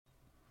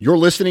You're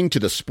listening to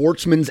the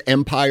Sportsman's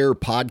Empire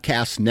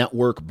Podcast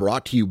Network,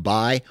 brought to you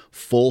by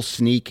Full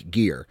Sneak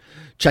Gear.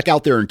 Check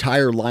out their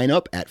entire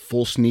lineup at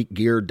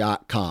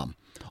fullsneakgear.com.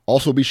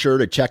 Also be sure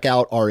to check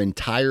out our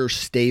entire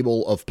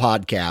stable of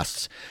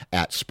podcasts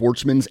at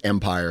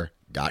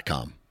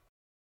sportsmansempire.com.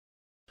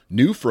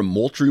 New from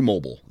Moultrie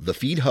Mobile, the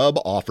Feed Hub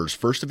offers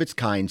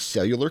first-of-its-kind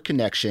cellular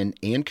connection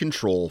and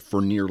control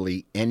for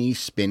nearly any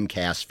spin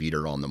cast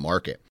feeder on the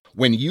market.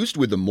 When used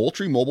with the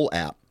Moultrie Mobile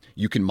app,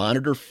 you can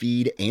monitor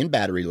feed and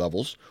battery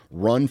levels,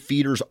 run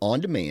feeders on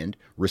demand,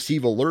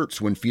 receive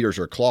alerts when feeders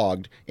are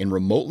clogged, and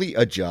remotely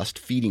adjust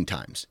feeding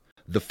times.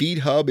 The Feed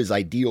Hub is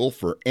ideal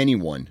for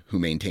anyone who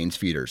maintains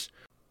feeders.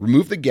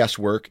 Remove the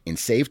guesswork and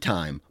save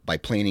time by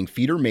planning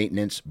feeder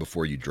maintenance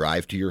before you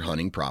drive to your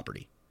hunting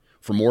property.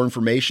 For more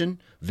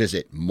information,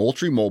 visit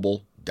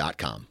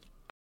MoultrieMobile.com.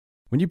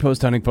 When you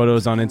post hunting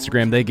photos on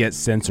Instagram, they get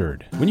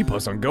censored. When you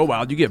post on Go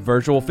Wild, you get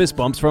virtual fist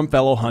bumps from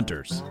fellow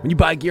hunters. When you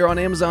buy gear on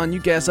Amazon, you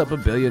gas up a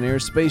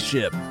billionaire's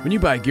spaceship. When you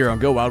buy gear on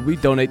Go Wild, we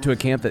donate to a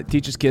camp that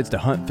teaches kids to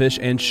hunt, fish,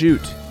 and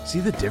shoot. See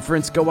the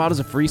difference? Go Wild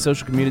is a free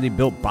social community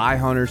built by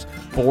hunters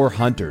for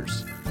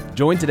hunters.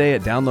 Join today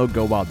at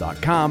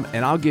downloadgowild.com,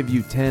 and I'll give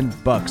you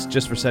 $10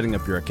 just for setting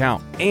up your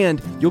account.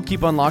 And you'll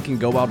keep unlocking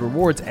Go Wild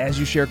rewards as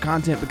you share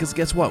content, because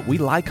guess what? We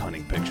like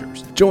hunting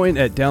pictures. Join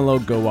at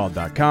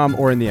downloadgowild.com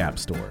or in the App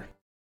Store.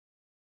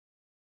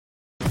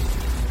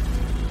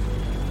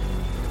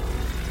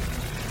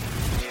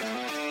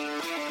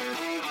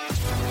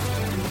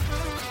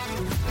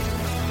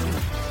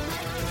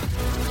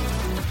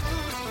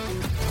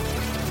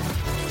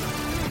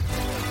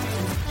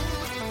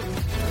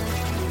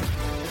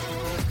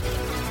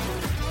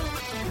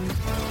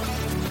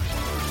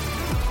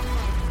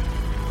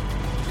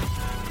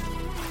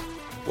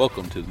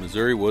 Welcome to the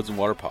Missouri Woods and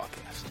Water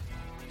Podcast.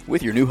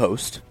 With your new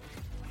host,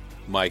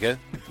 Micah,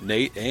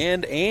 Nate,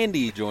 and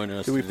Andy joining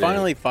us Did we today.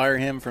 finally fire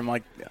him from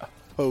like a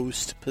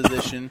host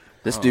position?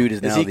 this dude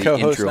is now he the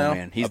co-host intro now?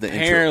 man. He's the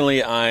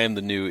Apparently, I am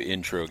the new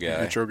intro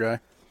guy. Intro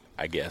guy.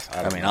 I guess.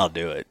 I mean, I'll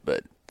do it,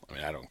 but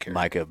I don't care.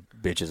 Micah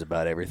bitches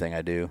about everything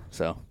I do,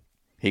 so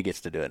he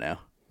gets to do it now.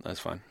 That's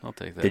fine. I'll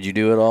take that. Did you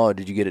do it all, or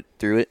did you get it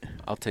through it?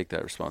 I'll take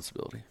that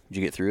responsibility. Did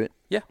you get through it?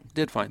 Yeah,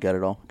 did fine. Got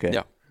it all? Okay.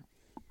 Yeah.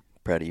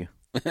 Proud of you.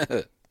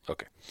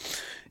 Okay.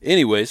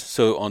 Anyways,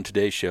 so on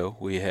today's show,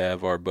 we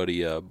have our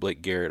buddy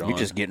Blake Garrett on. You're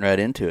just getting right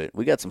into it.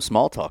 We got some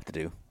small talk to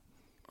do.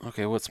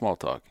 Okay, what small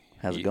talk?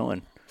 How's it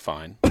going?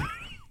 Fine.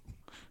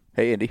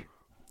 Hey, Andy.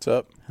 What's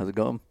up? How's it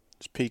going?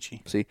 It's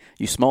peachy. See,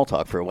 you small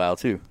talk for a while,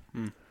 too.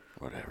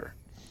 Whatever.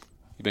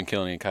 You been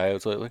killing any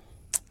coyotes lately?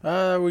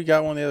 We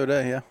got one the other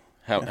day, yeah.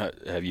 How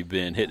have you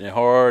been hitting it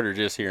hard or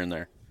just here and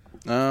there?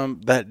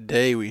 That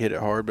day we hit it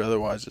hard, but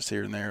otherwise just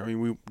here and there. I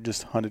mean, we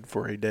just hunted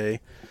for a day,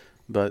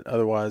 but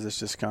otherwise it's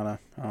just kind of,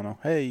 I don't know,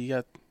 hey, you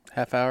got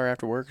half hour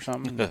after work or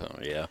something?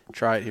 Yeah.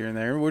 Try it here and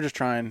there. We're just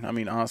trying, I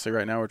mean, honestly,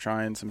 right now we're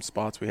trying some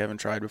spots we haven't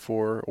tried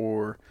before,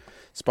 or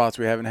spots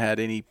we haven't had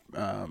any,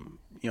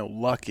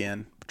 luck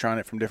in. Trying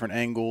it from different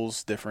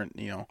angles, different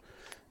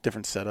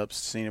setups,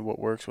 seeing what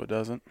works, what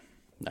doesn't.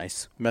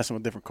 Nice. Messing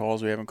with different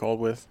calls we haven't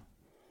called with.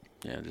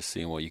 Yeah, just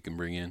seeing what you can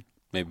bring in.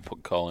 Maybe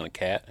call in a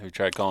cat. Have you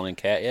tried calling in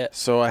cat yet?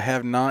 So I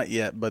have not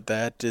yet, but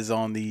that is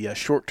on the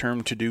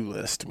short-term to-do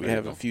list. We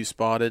have a few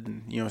spotted,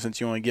 and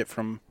since you only get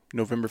from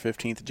November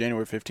 15th to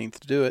January 15th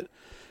to do it,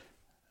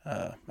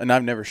 and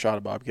I've never shot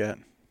a bobcat.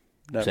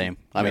 Same.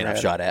 I mean, I've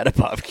shot at a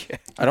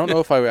bobcat. I don't know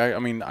if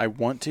I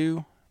want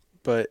to,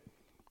 but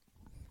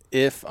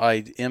if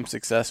I am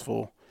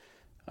successful,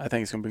 I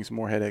think it's going to bring some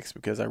more headaches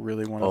because I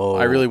really want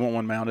I really want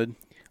one mounted.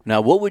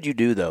 Now, what would you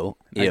do, though,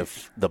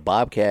 if the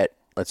bobcat,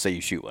 let's say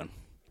you shoot one,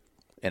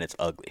 and it's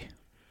ugly?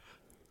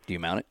 Do you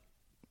mount it?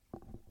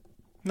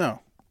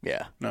 No.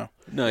 Yeah. No.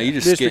 No, you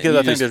just because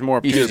I think there's more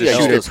opportunity to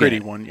shoot a pretty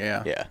one.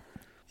 Yeah. Yeah.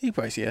 You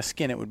probably see,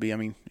 skin it would be. I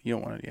mean, you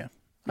don't want to. Yeah.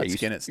 I'd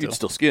skin it still. You'd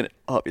still skin it,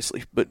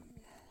 obviously, but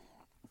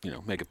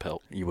make a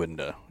pelt. you wouldn't,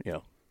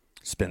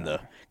 spend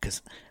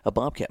because a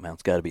bobcat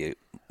mount's got to be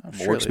more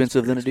Surely it's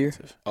expensive than a pretty deer.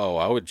 expensive. Oh,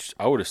 I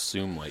would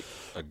assume like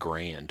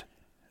 $1,000.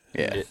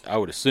 Yeah. I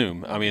would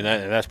assume. I mean,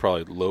 that's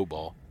probably low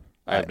ball.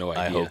 I have no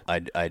idea.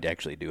 I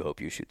actually do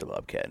hope you shoot the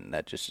bobcat, and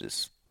that just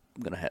is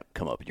going to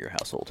come up in your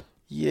household.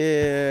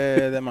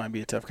 Yeah, that might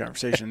be a tough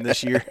conversation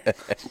this year.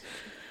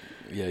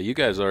 Yeah, you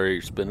guys are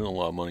already spending a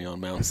lot of money on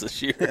mounts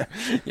this year.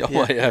 Y'all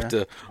might have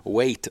to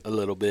wait a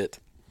little bit.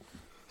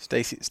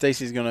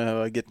 Stacy's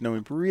gonna get to know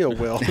him real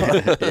well.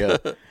 Yeah.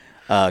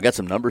 Got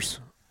some numbers.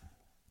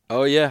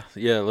 Oh yeah.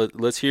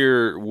 Let's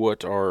hear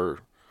what our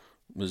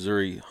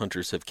Missouri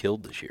hunters have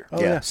killed this year.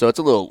 Oh, yeah. So it's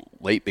a little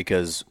late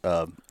because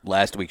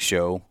last week's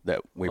show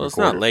that we Well, it's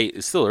recorded. not late.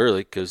 It's still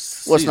early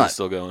because Well, it's season's not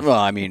still going. Well,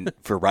 I mean,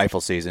 for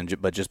rifle season,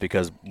 but just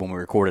because when we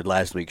recorded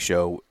last week's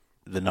show,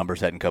 the numbers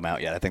hadn't come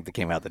out yet. I think they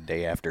came out the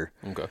day after.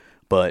 Okay.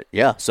 But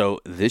yeah, so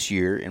this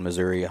year in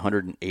Missouri,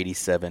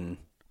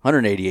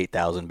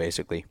 188,000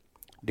 basically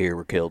deer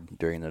were killed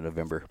during the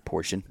November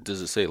portion. Does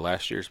it say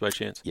last year's by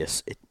chance?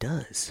 Yes, it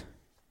does.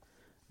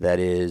 That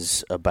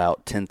is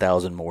about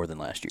 10,000 more than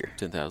last year.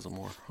 10,000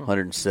 more. Huh.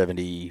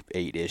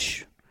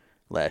 178-ish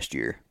last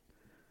year.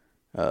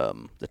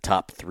 The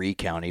top 3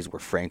 counties were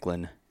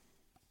Franklin,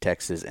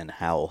 Texas, and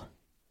Howell.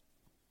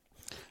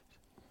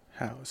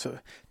 So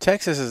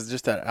Texas is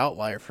just that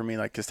outlier for me,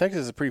 like, because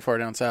Texas is pretty far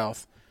down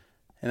south,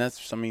 and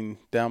that's,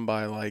 down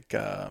by like.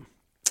 I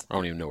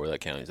don't even know where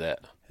that county's at.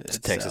 It's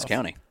Texas south.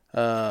 County.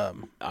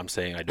 I'm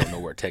saying I don't know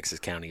where Texas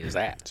County is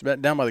at. It's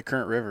about down by the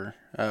Current River.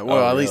 At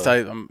really? least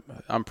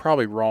I'm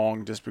probably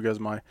wrong just because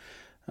of my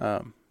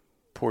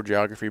poor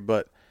geography,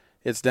 but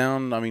it's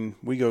down.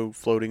 We go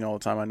floating all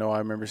the time. I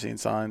remember seeing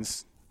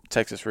signs,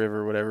 Texas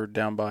River, whatever,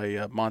 down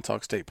by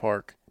Montauk State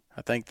Park.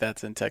 I think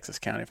that's in Texas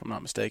County, if I'm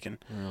not mistaken.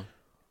 Yeah.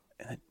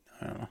 I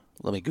don't know.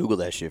 Let me Google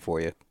that shit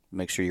for you.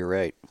 Make sure you're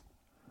right.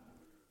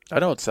 I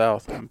know it's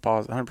south. I'm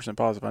 100%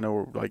 positive. I know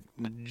where, like,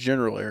 the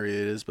general area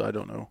it is, but I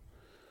don't know.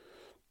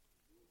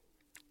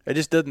 It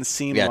just doesn't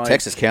seem like... Yeah,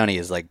 Texas County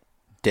is like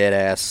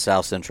dead-ass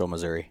South Central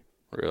Missouri.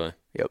 Really?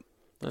 Yep.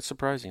 That's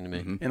surprising to me.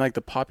 Mm-hmm. And, like,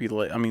 the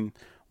population...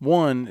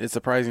 one, it's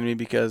surprising to me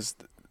because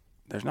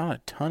there's not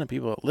a ton of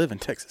people that live in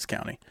Texas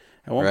County.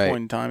 At one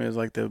point in time, it was,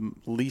 like, the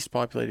least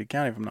populated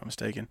county, if I'm not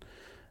mistaken.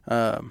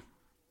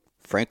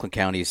 Franklin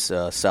County's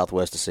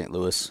southwest of St.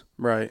 Louis.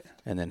 Right.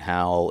 And then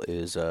Howell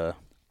is the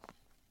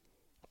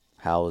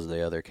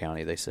other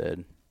county, they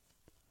said.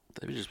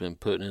 They've just been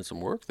putting in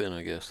some work then,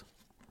 I guess.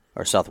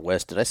 Or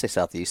southwest. Did I say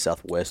southeast?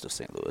 Southwest of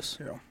St. Louis.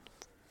 Yeah.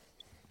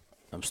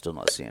 I'm still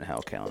not seeing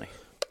Howell County.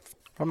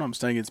 If I'm not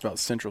mistaken, it's about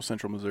central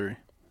Missouri.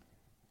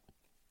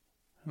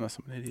 Unless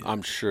I'm an idiot.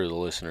 I'm sure the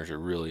listeners are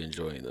really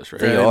enjoying this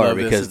right They now. are, love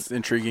this. because It's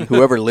intriguing.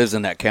 Whoever lives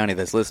in that county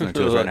that's listening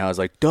to us right now is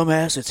like,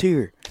 dumbass, it's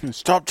here.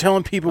 Stop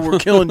telling people we're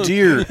killing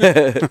deer.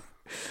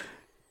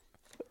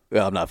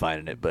 Well, I'm not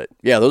finding it, but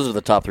yeah, those are the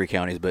top 3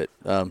 counties. But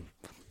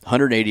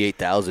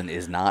 188,000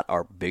 is not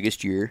our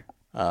biggest year.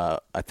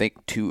 I think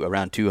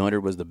around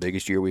 200 was the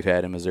biggest year we've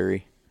had in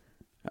Missouri,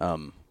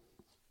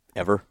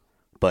 ever.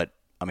 But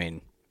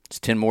it's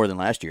 10 more than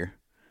last year.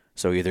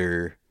 So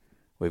either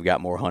we've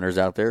got more hunters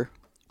out there.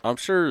 I'm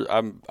sure.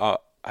 I'm I'm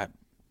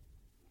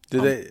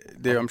sure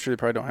they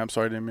probably don't have. I'm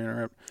sorry to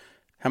interrupt.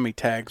 How many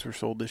tags were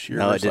sold this year?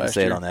 No, it didn't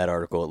say it year? on that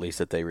article, at least,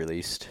 that they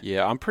released.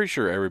 Yeah, I'm pretty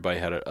sure everybody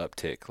had an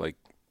uptick. Like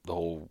the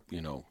whole,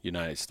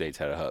 United States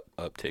had a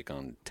uptick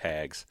on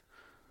tags.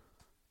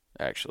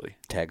 Actually,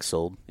 Tags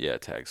sold. yeah,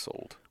 tags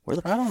sold. Where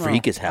the I don't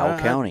freak know. is Howell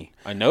County?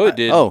 I know it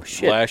did. Oh,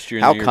 shit. Last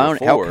year and the year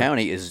before. Howell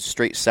County is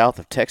straight south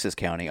of Texas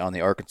County on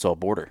the Arkansas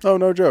border. Oh,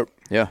 no joke.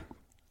 Yeah.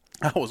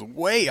 I was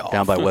way off.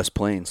 Down by West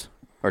Plains.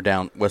 Or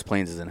West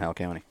Plains is in Howell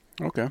County.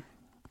 Okay.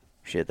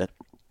 Shit,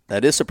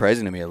 that is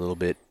surprising to me a little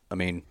bit.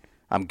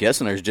 I'm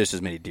guessing there's just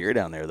as many deer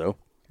down there, though.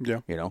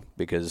 Yeah.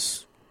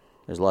 Because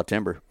there's a lot of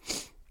timber.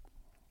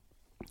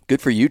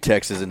 Good for you,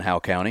 Texas and Howell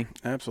County.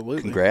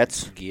 Absolutely.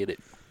 Congrats. Get it.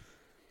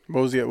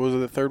 What was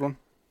the third one?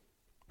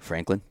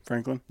 Franklin.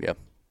 Franklin? Yeah,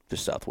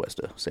 just southwest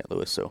of St.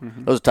 Louis. So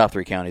those are top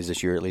 3 counties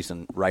this year, at least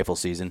in rifle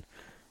season.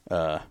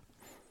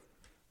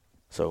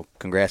 So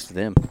congrats to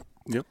them.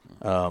 Yep.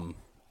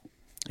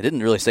 It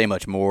didn't really say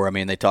much more.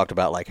 They talked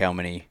about like how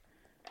many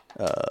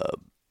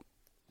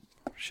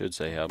Should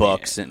say how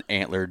bucks and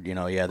antlered.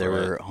 There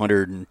were Right.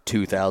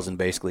 102,000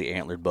 basically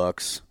antlered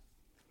bucks.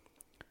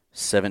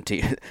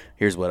 17.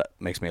 Here's what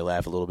makes me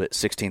laugh a little bit: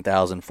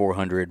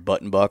 16,400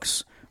 button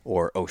bucks.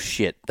 Or, oh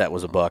shit, that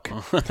was a buck. You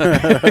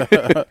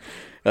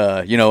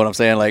know what I'm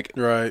saying? Like,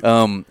 Right.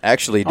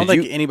 Actually, I don't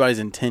think anybody's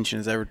intention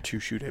is ever to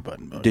shoot a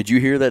button buck. did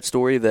you hear that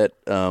story that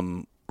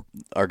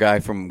our guy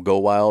from Go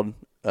Wild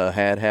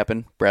had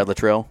happen, Brad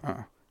Luttrell?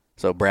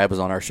 So Brad was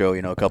on our show,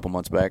 a couple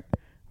months back,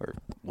 or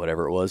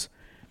whatever it was.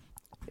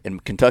 In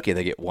Kentucky,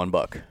 they get 1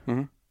 buck.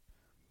 Mm-hmm.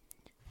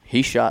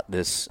 He shot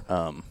this,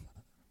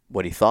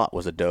 what he thought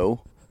was a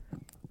doe.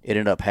 It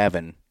ended up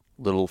having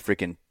little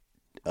freaking,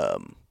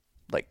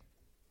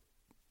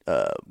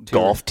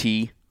 golf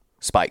tee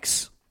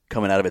spikes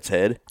coming out of its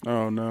head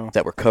Oh, no.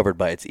 that were covered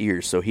by its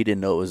ears. So he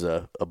didn't know it was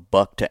a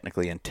buck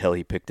technically until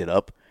he picked it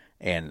up,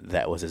 and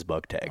that was his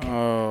buck tag.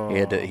 Oh.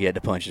 He had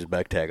to punch his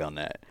buck tag on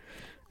that.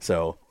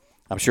 So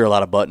I'm sure a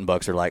lot of button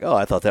bucks are like, oh,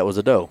 I thought that was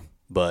a doe.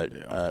 But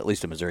at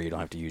least in Missouri, you don't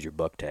have to use your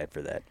buck tag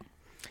for that.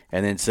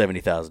 And then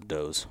 70,000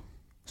 does.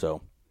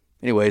 So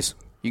anyways,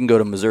 you can go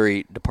to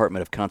Missouri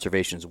Department of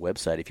Conservation's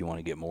website if you want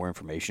to get more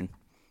information.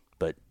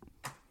 But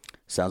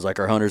sounds like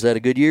our hunters had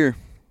a good year.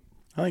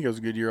 I think it was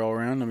a good year all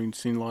around.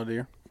 Seen a lot of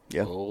deer.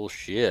 Yeah. Oh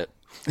shit.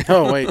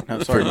 Oh, wait.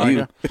 No, sorry, For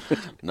you. Micah.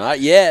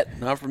 Not yet.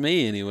 Not for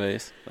me,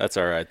 anyways. That's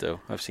all right though.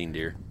 I've seen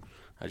deer.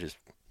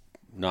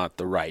 Not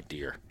the right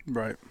deer.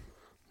 Right.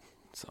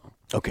 So,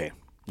 Okay.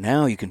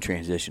 Now you can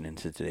transition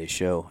into today's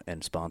show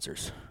and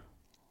sponsors.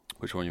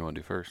 which one you want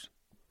to do first?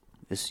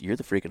 You're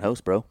the freaking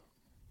host, bro.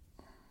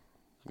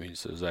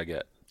 So does that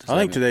get? I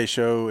think today's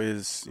show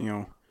is,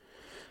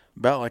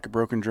 about like a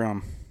broken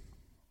drum.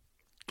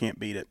 Can't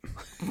beat it.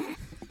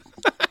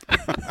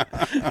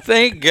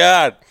 Thank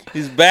God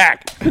he's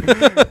back.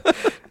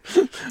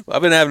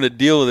 I've been having to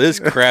deal with this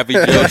crappy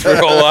joke for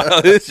a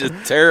while. It's just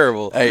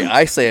terrible. Hey,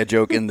 I say a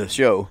joke in the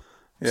show,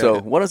 So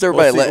why does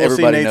everybody let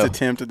everybody see Nate's know?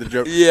 attempt at the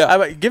joke.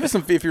 Yeah. Give us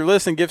some. If you're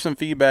listening, give some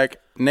feedback.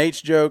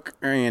 Nate's joke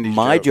or Andy's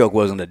My joke. joke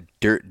wasn't a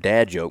dirt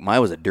dad joke.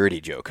 Mine was a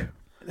dirty joke.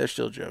 They're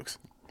still jokes.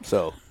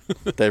 So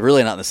they're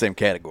really not in the same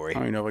category. I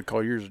don't even know if I'd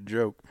call yours a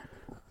joke.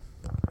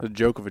 A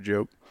joke of a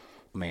joke.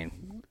 I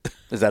mean,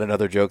 is that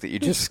another joke that you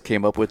just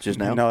came up with just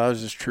now? No, that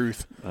was just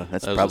truth.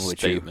 That's That was probably a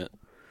true. statement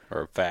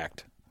or a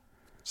fact.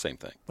 Same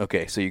thing.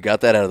 Okay, so you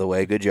got that out of the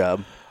way. Good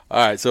job.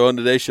 All right, so on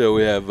today's show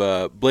we have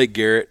Blake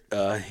Garrett.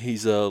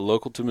 He's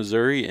local to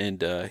Missouri,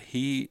 and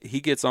he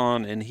gets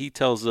on and he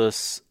tells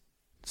us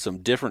some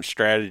different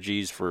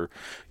strategies for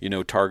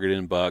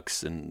targeting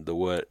bucks and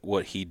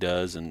what he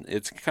does, and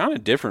it's kind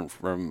of different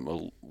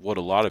from what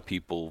a lot of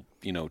people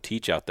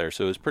teach out there.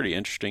 So it's pretty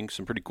interesting.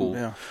 Some pretty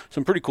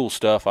cool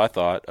stuff. I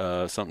thought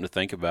something to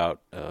think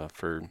about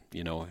for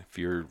if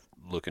you're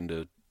looking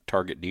to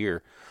target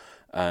deer,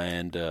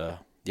 and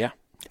yeah.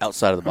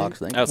 Outside of the box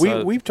thing.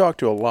 We've talked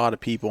to a lot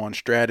of people on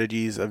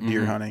strategies of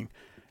deer hunting,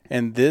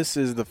 and this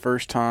is the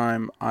first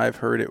time I've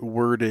heard it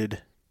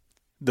worded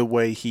the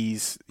way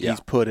he's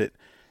put it,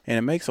 and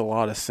it makes a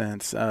lot of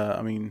sense.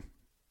 I mean,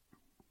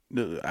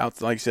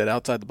 like you said,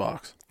 outside the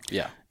box.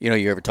 Yeah.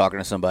 You're ever talking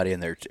to somebody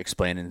and they're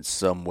explaining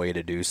some way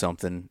to do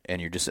something,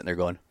 and you're just sitting there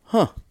going,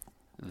 "Huh,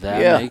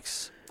 That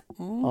makes.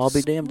 I'll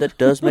be damned, that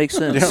does make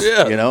sense."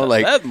 Yeah,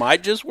 like that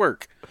might just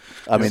work.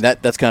 I mean,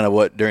 that's kind of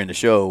what during the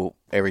show.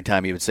 Every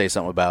time he would say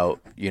something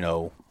about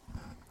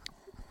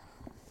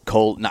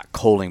not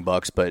culling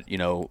bucks, but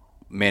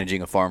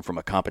managing a farm from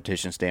a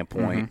competition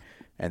standpoint,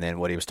 and then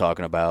what he was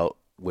talking about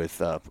with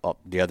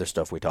the other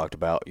stuff we talked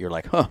about, you're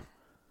like, huh,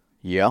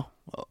 yeah,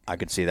 well, I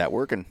could see that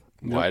working.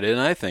 Why didn't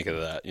I think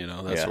of that?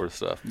 That sort of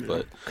stuff.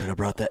 But Could have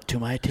brought that to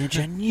my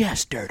attention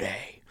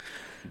yesterday.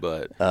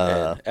 But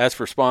and as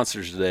for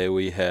sponsors today,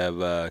 we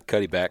have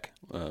Cuddy Back.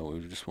 We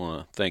just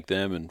want to thank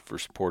them and for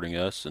supporting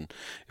us. And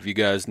if you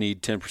guys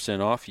need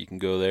 10% off, you can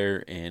go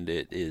there, and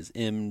it is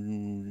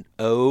MOWW.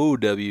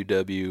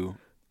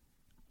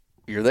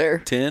 You're there.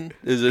 10?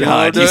 Is it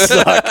God, you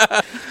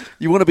suck.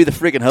 You want to be the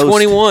freaking host.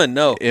 21?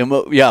 No.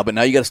 Yeah, but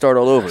now you got to start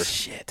all over.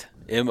 Shit.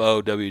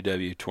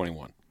 MOWW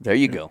 21 There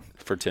you go.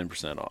 for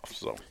 10% off.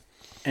 So.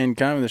 And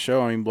kind of in the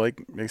show, I mean,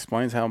 Blake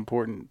explains how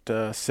important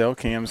cell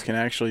cams can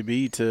actually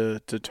be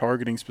to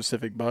targeting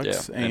specific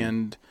bucks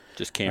and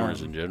just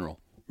cameras in general.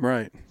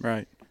 Right.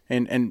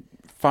 And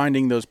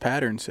finding those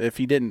patterns. If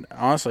he didn't,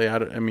 honestly,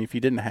 if he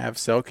didn't have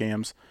cell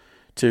cams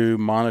to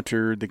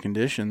monitor the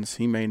conditions,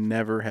 he may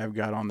never have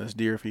got on this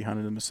deer if he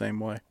hunted them the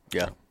same way.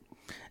 Yeah.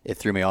 It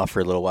threw me off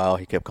for a little while.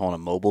 He kept calling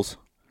them mobiles.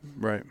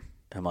 Right.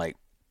 I'm like,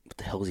 what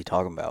the hell is he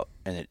talking about?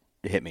 And it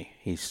hit me.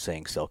 He's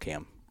saying cell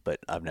cam, but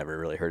I've never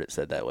really heard it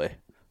said that way.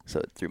 So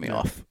it threw me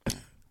off.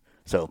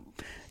 So,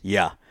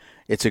 yeah,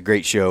 it's a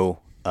great show.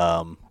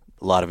 A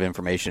lot of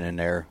information in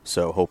there.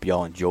 So hope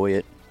y'all enjoy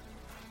it.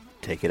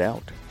 Take it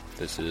out.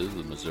 This is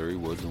the Missouri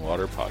Woods and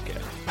Water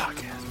Podcast.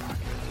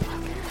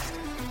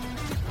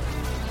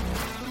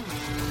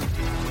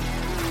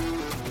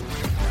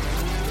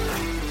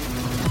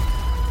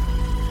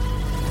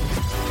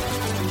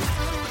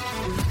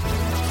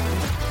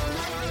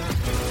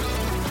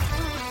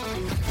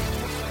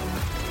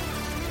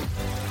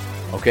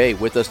 Okay,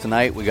 with us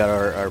tonight, we got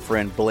our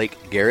friend Blake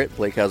Garrett.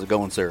 Blake, how's it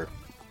going, sir?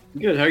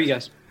 Good. How are you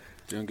guys?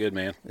 Doing good,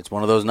 man. It's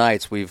one of those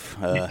nights. We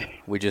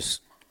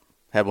just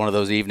had one of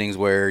those evenings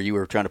where you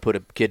were trying to put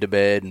a kid to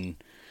bed, and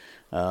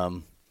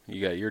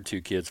You got your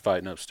two kids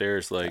fighting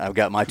upstairs. Like I've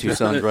got my two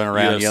sons running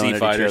around UFC yelling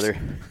fighters. at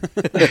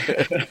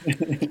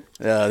each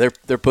other.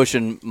 They're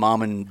pushing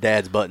mom and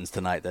dad's buttons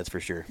tonight. That's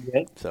for sure.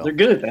 Yeah, So they're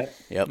good at that.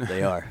 Yep,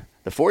 they are.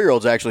 The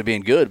 4-year-old's actually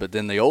being good, but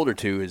then the older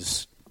two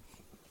is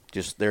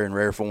just they're in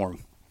rare form.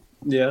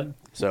 Yeah.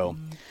 So,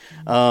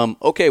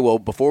 okay. Well,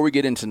 before we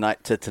get into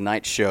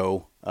tonight's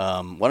show,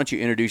 why don't you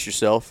introduce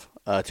yourself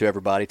to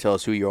everybody? Tell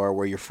us who you are,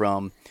 where you're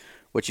from,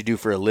 what you do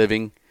for a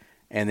living,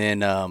 and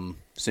then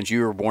since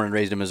you were born and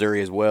raised in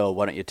Missouri as well,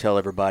 why don't you tell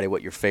everybody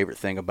what your favorite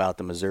thing about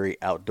the Missouri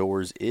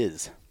outdoors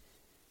is?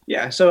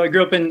 Yeah. So I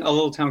grew up in a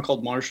little town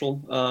called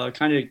Marshall,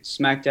 kind of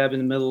smack dab in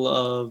the middle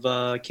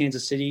of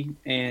Kansas City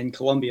and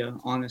Columbia.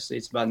 Honestly,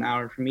 it's about an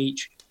hour from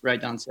each, right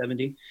down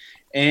 70.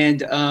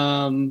 And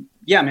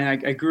yeah,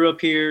 man, I grew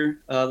up here,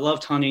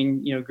 loved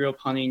hunting, grew up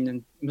hunting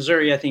in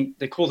Missouri. I think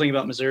the cool thing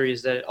about Missouri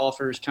is that it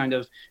offers kind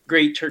of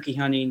great turkey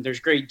hunting. There's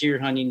great deer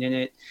hunting in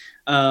it.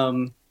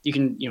 You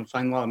can,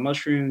 find a lot of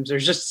mushrooms.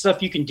 There's just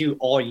stuff you can do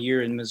all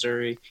year in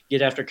Missouri,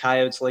 get after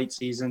coyotes late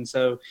season.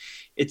 So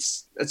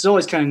it's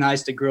always kind of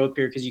nice to grow up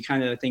here because you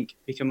kind of, I think,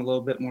 become a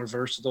little bit more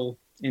versatile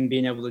in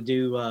being able to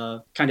do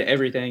kind of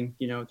everything,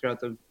 throughout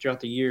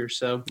the year.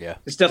 So Yeah.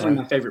 it's definitely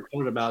my favorite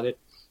part about it.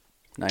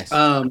 Nice.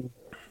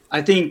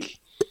 I think,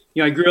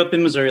 I grew up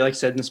in Missouri, like I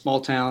said, in a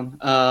small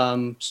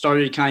town,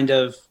 started kind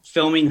of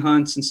filming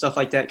hunts and stuff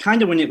like that,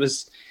 kind of when it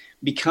was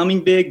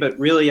becoming big, but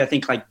really I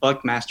think like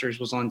Buckmasters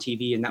was on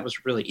TV and that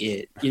was really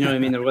it. You know what I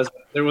mean?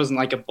 There wasn't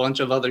like a bunch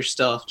of other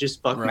stuff,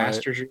 just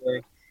Buckmasters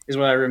really is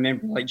what I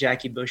remember, like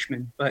Jackie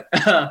Bushman. But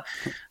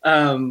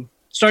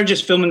started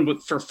just filming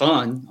for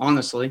fun,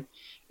 honestly.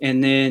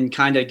 and then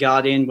kind of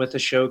got in with a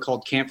show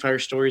called Campfire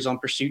Stories on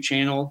Pursuit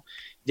Channel.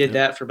 Did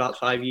that for about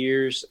 5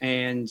 years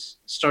and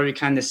started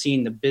kind of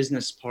seeing the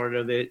business part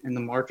of it and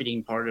the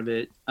marketing part of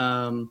it.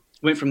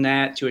 Went from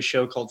that to a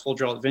show called Full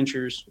Draw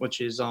Adventures, which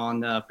is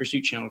on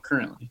Pursuit Channel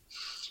currently.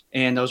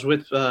 And I was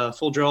with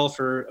Full Draw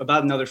for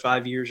about another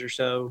 5 years or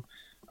so.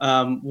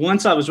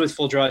 Once I was with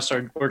Full Draw, I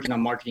started working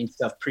on marketing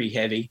stuff pretty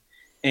heavy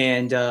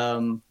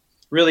and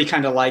really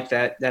kind of liked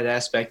that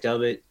aspect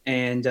of it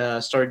and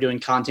started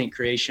doing content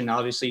creation.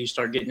 Obviously, you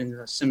start getting into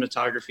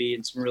cinematography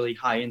and some really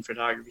high-end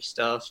photography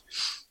stuff.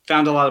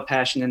 Found a lot of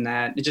passion in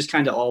that. It just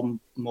kind of all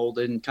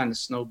molded and kind of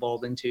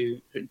snowballed into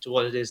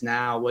what it is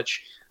now,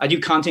 which I do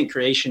content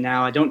creation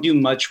now. I don't do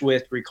much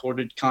with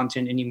recorded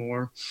content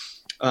anymore.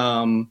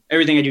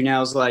 Everything I do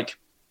now is like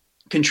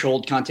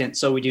controlled content.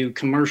 So we do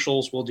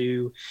commercials, we'll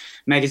do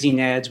magazine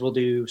ads, we'll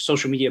do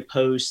social media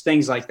posts,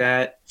 things like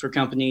that for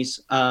companies.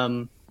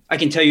 I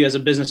can tell you as a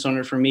business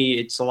owner, for me,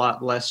 it's a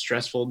lot less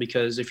stressful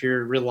because if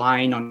you're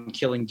relying on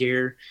killing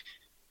deer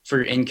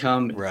for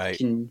income,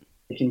 right.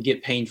 It can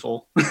get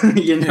painful.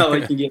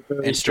 It can get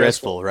very and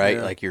stressful, right?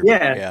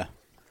 Yeah.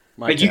 Like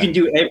Like you can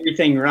do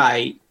everything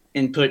right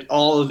and put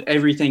all of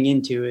everything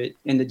into it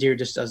and the deer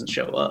just doesn't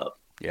show up.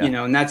 Yeah.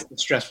 And that's the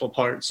stressful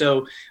part.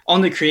 So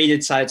on the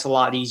created side, it's a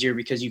lot easier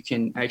because you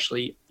can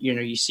actually,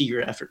 you see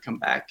your effort come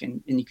back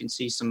and you can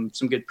see some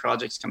good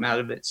projects come out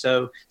of it.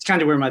 So it's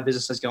kind of where my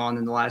business has gone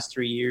in the last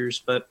 3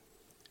 years. But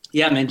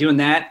yeah, man, doing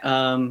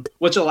that,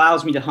 which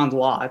allows me to hunt a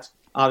lot,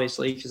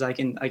 obviously, because I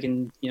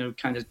can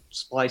kind of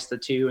splice the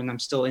two, and I'm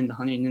still in the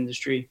hunting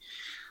industry.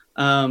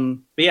 But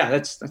yeah,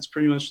 that's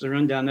pretty much the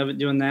rundown of it.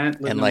 Doing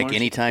that, and like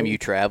anytime you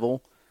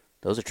travel,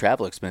 those are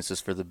travel expenses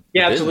for the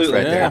business absolutely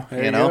right there.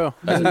 There you know,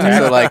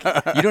 so like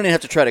you don't even have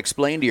to try to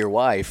explain to your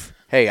wife,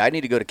 "Hey, I need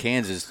to go to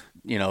Kansas,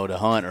 to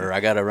hunt, or I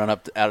got to run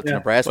out to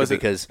Nebraska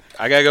because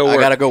I gotta go work.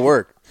 I got to go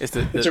work." It's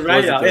a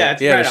write-off. Yeah,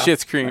 it's a write-off.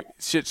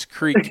 Schitt's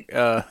Creek.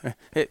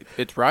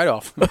 It's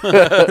write-off.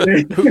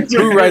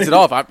 Who writes it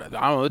off? I don't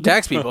know. The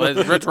tax people.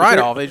 It's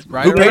write-off.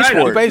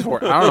 Who pays for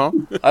it? I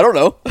don't know. I don't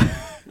know.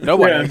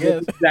 Nobody. Yeah, I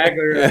guess.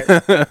 exactly right.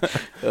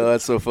 Oh,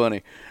 that's so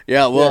funny.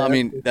 Yeah, well, I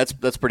mean,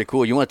 that's pretty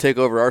cool. You want to take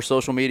over our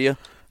social media?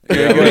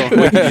 Yeah,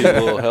 we can use a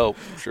little help.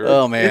 Sure.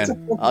 Oh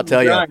man, I'll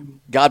tell you.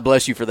 God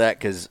bless you for that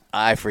because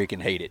I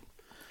freaking hate it.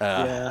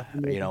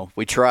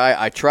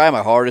 I try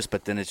my hardest,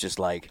 but then it's just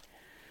like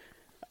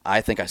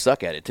I think I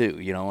suck at it too.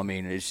 I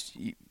mean,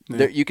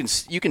 you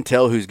can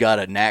tell who's got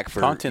a knack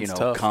for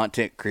tough.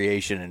 content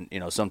creation,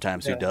 and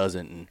sometimes who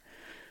doesn't.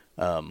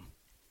 And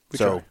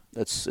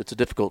it's a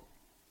difficult.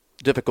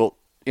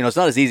 It's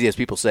not as easy as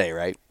people say,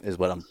 right? Is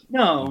what I'm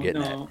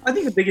getting at. I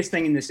think the biggest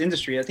thing in this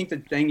industry, I think the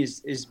thing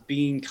is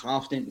being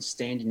confident and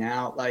standing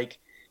out. Like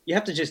you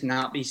have to just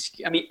not be.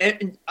 I mean,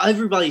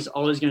 everybody's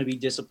always going to be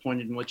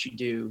disappointed in what you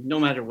do, no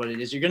matter what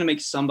it is. You're going to make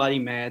somebody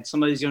mad.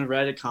 Somebody's going to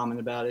write a comment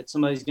about it.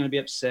 Somebody's going to be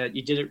upset.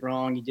 You did it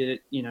wrong. You did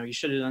it. You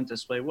should have done it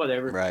this way.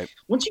 Whatever. Right.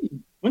 Once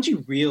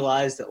you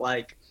realize that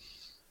like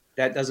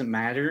that doesn't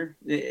matter,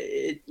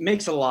 it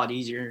makes it a lot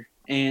easier.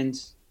 And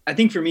I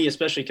think for me,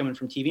 especially coming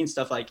from TV and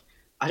stuff, like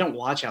I don't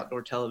watch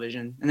outdoor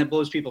television, and that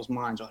blows people's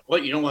minds. Like,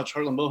 what? You don't watch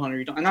Heartland Bowhunter?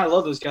 You don't? And I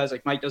love those guys.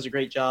 Like Mike does a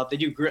great job. They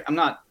do great. I'm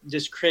not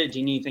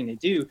discrediting anything they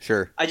do.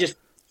 Sure. I just,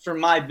 for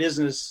my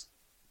business,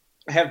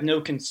 I have no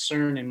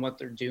concern in what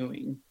they're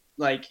doing.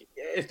 Like,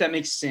 if that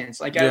makes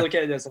sense. Like I look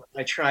at it as like,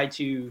 I try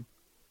to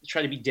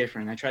be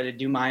different. I try to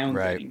do my own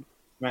thing.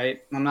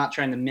 Right. I'm not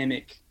trying to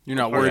mimic. You're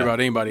not worried about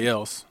anybody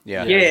else.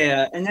 Yeah.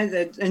 Yeah.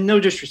 And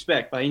no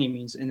disrespect by any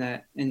means in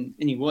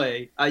any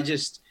way.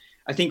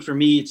 I think for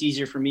me, it's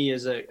easier for me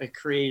as a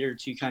creator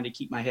to kind of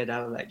keep my head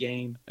out of that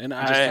game. And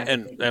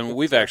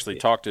we've actually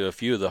talked to a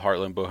few of the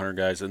Heartland Bowhunter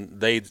guys,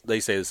 and they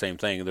say the same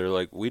thing. They're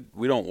like, we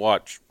don't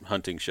watch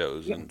hunting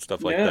shows and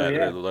stuff like that.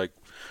 They're like,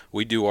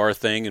 we do our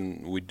thing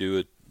and we do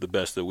it the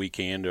best that we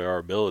can to our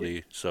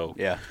ability. So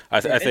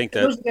I think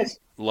that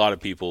a lot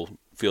of people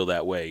feel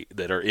that way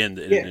that are in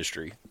the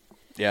industry.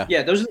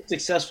 Yeah, those are the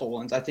successful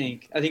ones. I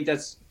think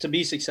that's to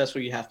be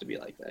successful, you have to be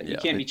like that. You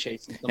can't be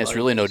chasing somebody. It's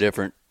really no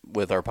different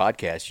with our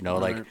podcast.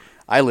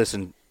 Like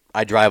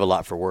I drive a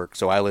lot for work,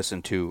 so I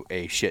listen to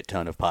a shit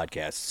ton of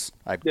podcasts.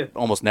 I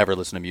almost never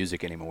listen to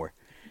music anymore,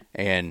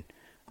 and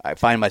I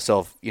find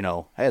myself, hey,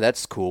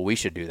 that's cool. We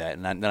should do that,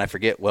 and then I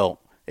forget. Well,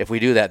 if we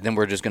do that, then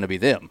we're just going to be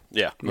them.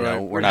 Yeah,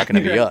 we're not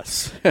going to be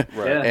us.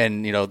 Right.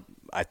 And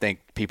I think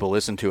people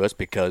listen to us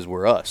because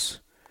we're us.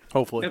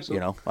 Hopefully,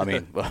 I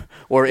mean,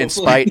 or in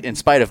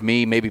spite of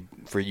me, maybe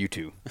for you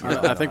two.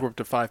 I think we're up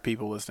to 5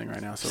 people listening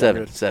right now.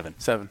 So Seven.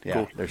 Yeah,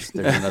 cool. There's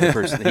another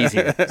person. He's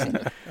here.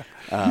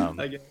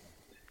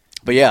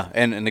 But yeah,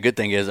 and the good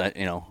thing is,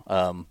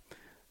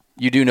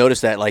 you do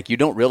notice that like you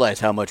don't realize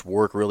how much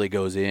work really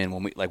goes in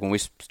when we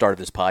started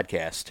this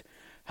podcast,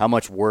 how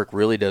much work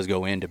really does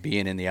go into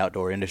being in the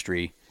outdoor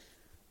industry.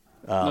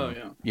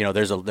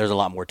 There's a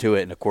lot more to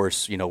it, and of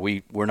course,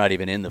 we're not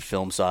even in the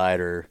film side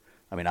or.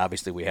 I mean,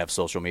 obviously we have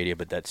social media,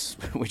 but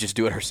we just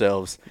do it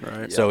ourselves.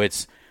 Right. So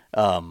it's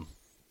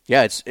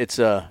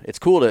it's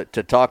cool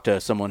to talk to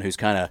someone who's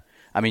kind of.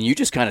 I mean, you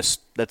just kind of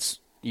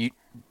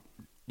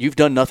you've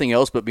done nothing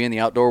else but be in the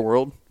outdoor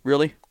world,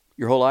 really,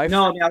 your whole life?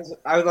 No, I mean,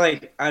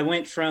 I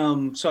went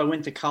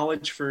to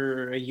college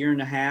for a year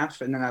and a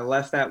half, and then I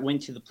left that,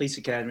 went to the police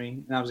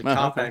academy, and I was a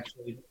cop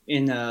actually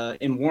in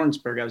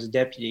Warrensburg. I was a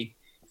deputy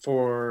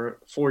for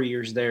 4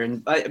 years there,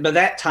 and by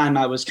that time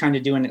I was kind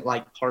of doing it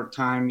like part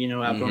time,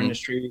 outdoor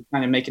industry,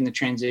 kind of making the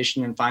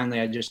transition, and finally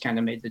I just kind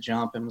of made the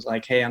jump and was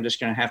like, hey, I'm just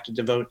going to have to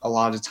devote a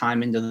lot of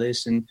time into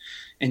this and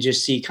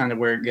just see kind of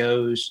where it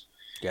goes.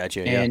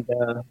 Gotcha. And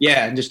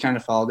and just kind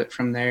of followed it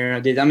from there.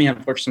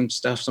 I've worked some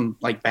stuff, some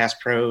like Bass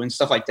Pro and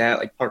stuff like that,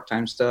 like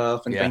part-time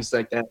stuff and things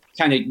like that,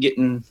 kind of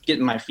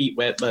getting my feet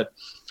wet. But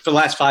for the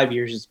last 5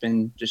 years, it's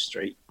been just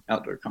straight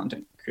outdoor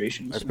content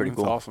creation. That's pretty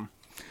cool. That's awesome.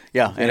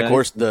 Yeah. And of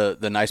course the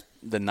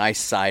nice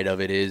side of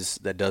it is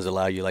that does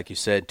allow you, like you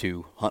said,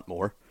 to hunt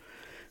more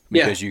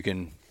because you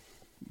can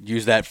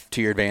use that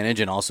to your advantage.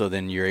 And also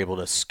then you're able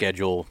to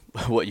schedule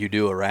what you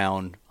do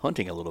around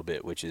hunting a little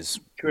bit, which is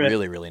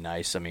really, really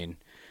nice. I mean,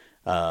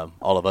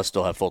 all of us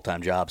still have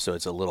full-time jobs, so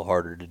it's a little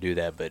harder to do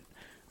that. But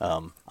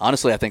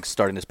honestly, I think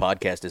starting this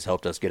podcast has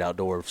helped us get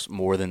outdoors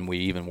more than we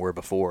even were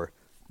before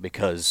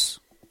because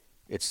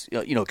it's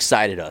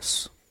excited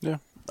us. Yeah,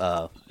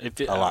 a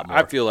lot more.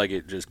 I feel like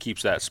it just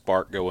keeps that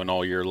spark going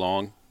all year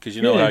long because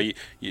how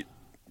you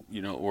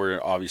we're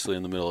obviously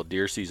in the middle of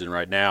deer season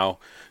right now,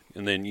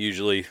 and then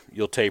usually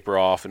you'll taper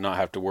off and not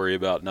have to worry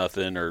about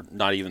nothing or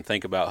not even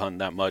think about hunting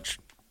that much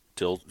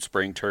till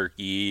spring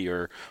turkey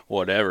or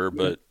whatever,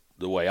 but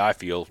the way I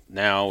feel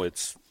now,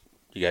 it's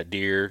you got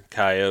deer,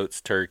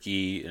 coyotes,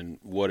 turkey, and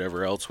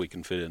whatever else we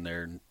can fit in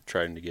there and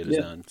trying to get it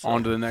done. So.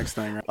 On to the next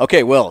thing. Right?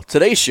 Okay, well,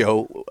 today's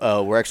show,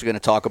 we're actually going to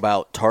talk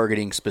about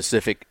targeting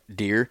specific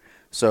deer.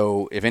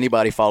 So if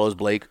anybody follows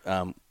Blake,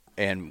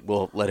 and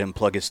we'll let him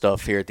plug his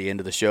stuff here at the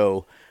end of the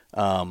show,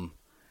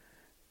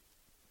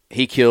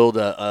 he killed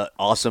an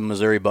awesome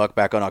Missouri buck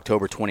back on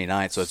October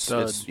 29th. So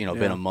it's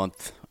been a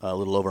month, a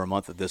little over a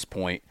month at this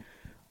point.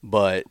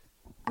 But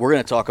we're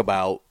going to talk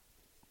about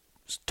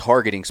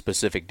targeting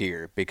specific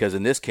deer because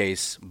in this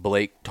case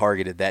Blake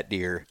targeted that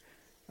deer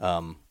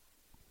from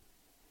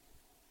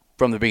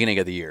the beginning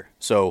of the year.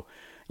 So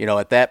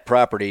at that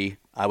property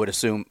I would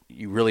assume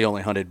you really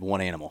only hunted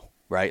one animal,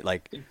 right?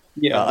 Like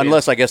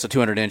unless I guess a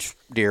 200-inch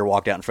deer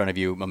walked out in front of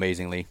you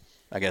amazingly,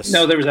 I guess.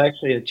 No, there was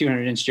actually a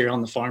 200-inch deer on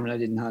the farm and I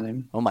didn't hunt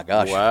him. Oh my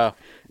gosh. Wow.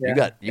 You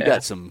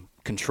got some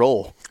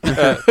control.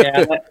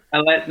 I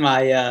let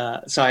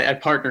my I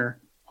partner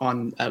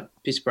on a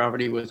piece of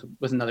property with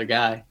another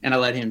guy, and I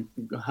let him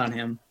hunt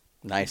him.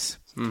 Nice.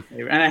 And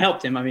I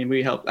helped him. I mean,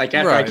 we helped. Like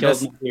after I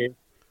killed my deer,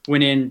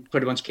 went in,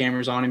 put a bunch of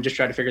cameras on him, just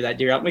tried to figure that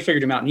deer out. And we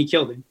figured him out, and he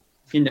killed him.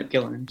 He ended up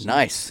killing him. So.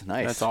 Nice.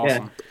 That's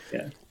awesome.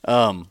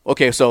 Yeah.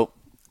 Okay, so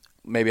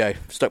maybe I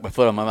stuck my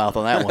foot on my mouth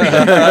on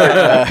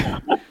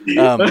that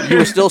one. You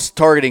were still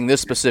targeting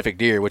this specific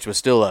deer, which was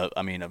still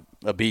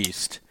a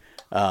beast.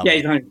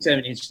 He's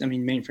 170 inches. I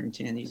mean, mainframe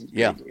 10. He's a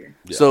great deer.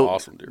 Yeah, so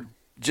awesome deer.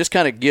 Just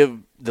kind of give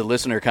the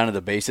listener kind of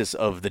the basis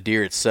of the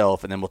deer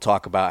itself, and then we'll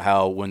talk about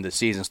how when the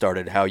season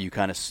started, how you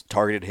kind of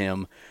targeted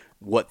him,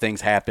 what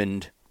things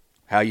happened,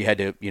 how you had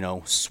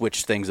to,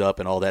 switch things up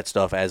and all that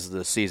stuff as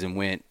the season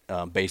went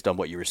based on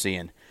what you were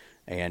seeing.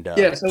 And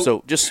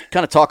so just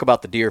kind of talk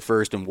about the deer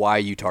first and why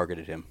you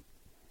targeted him.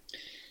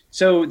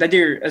 So that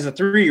deer, as a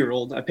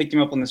 3-year-old, I picked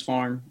him up on this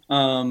farm,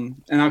 and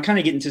I'll kind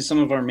of get into some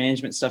of our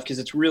management stuff because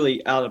it's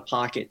really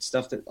out-of-pocket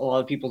stuff that a lot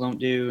of people don't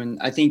do. And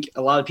I think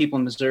a lot of people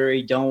in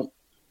Missouri don't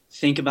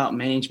think about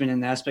management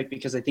in the aspect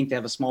because they think they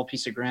have a small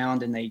piece of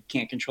ground and they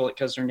can't control it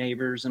because they're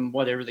neighbors and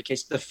whatever the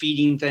case. The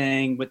feeding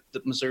thing with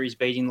the Missouri's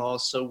baiting law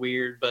is so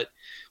weird, but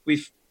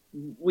we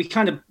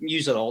kind of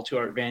use it all to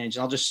our advantage.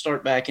 And I'll just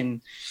start back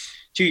in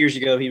 2 years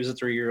ago. He was a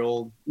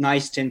 3-year-old,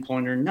 nice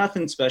 10-pointer,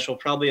 nothing special,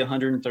 probably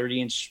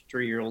 130-inch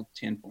 3-year-old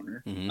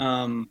 10-pointer.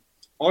 Mm-hmm.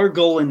 Our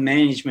goal in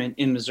management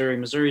in Missouri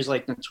is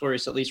like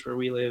notorious, at least where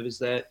we live, is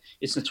that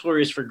it's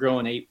notorious for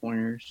growing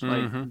 8-pointers,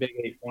 like big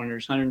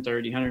 8-pointers,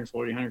 130,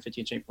 140,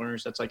 150-inch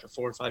 8-pointers. That's like a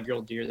 4 or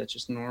 5-year-old deer. That's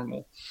just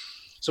normal.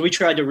 So we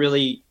tried to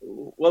really,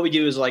 what we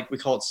do is like, we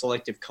call it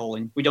selective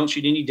culling. We don't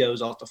shoot any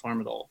does off the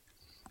farm at all.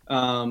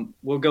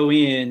 We'll go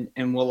in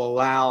and we'll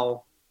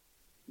allow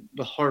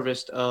the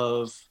harvest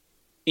of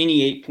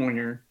any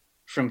 8-pointer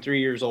from 3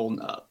 years old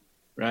and up,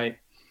 right?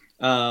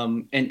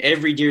 And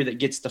every deer that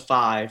gets to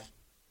 5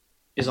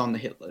 is on the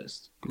hit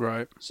list.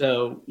 Right.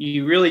 So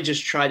you really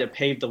just try to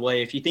pave the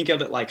way. If you think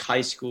of it like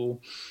high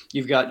school,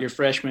 you've got your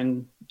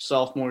freshmen,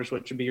 sophomores,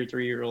 which would be your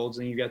 3-year-olds,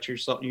 and you got your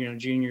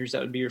juniors,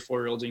 that would be your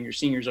 4-year-olds, and your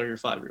seniors are your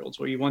 5-year-olds.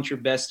 Well, you want your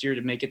best deer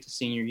to make it to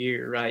senior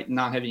year, right? And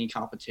not have any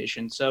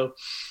competition. So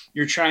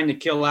you're trying to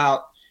kill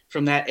out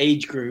from that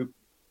age group,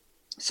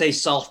 say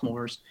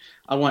sophomores.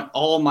 I want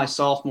all my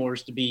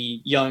sophomores to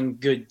be young,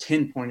 good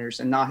 10-pointers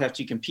and not have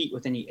to compete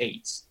with any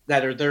 8s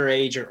that are their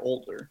age or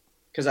older,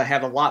 because I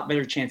have a lot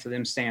better chance of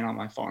them staying on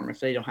my farm if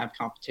they don't have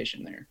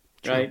competition there,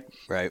 right?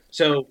 Right.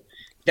 So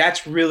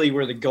that's really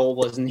where the goal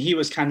was, and he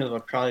was kind of a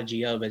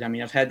prodigy of it. I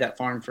mean, I've had that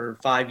farm for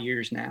 5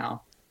 years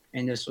now,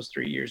 and this was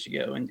 3 years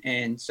ago.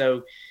 And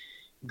so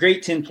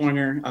great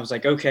 10-pointer. I was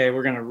like, okay,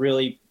 we're going to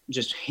really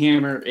just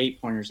hammer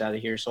 8-pointers out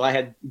of here. So I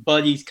had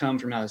buddies come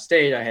from out of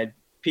state. I had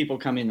people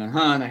come in to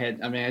hunt.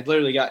 I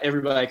literally got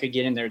everybody I could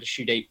get in there to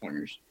shoot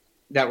 8-pointers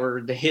that were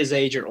his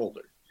age or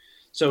older.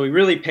 So we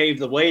really paved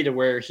the way to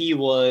where he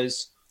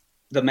was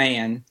the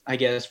man, I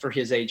guess, for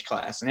his age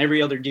class. And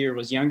every other deer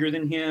was younger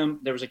than him.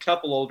 There was a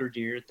couple older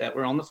deer that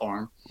were on the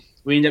farm.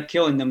 We ended up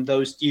killing them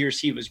those years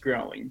he was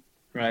growing,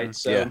 right? Mm-hmm.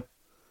 So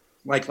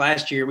like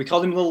last year, we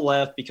called him Little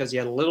Left because he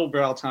had a little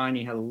brow tine,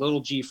 he had a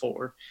little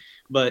G4.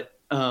 But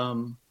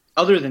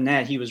other than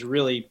that, he was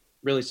really,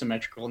 really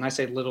symmetrical. And I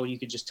say little, you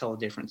could just tell a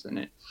difference in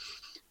it.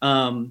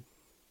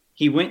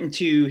 He went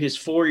into his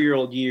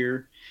 4-year-old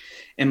year,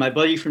 and my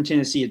buddy from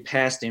Tennessee had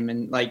passed him.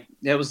 And like,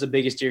 that was the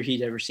biggest deer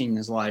he'd ever seen in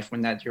his life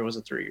when that deer was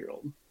a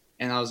 3-year-old.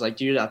 And I was like,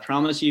 dude, I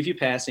promise you, if you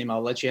pass him,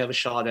 I'll let you have a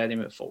shot at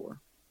him at 4.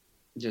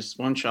 Just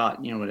one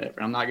shot,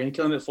 whatever. I'm not going to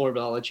kill him at 4,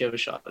 but I'll let you have a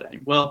shot at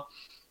him. Well,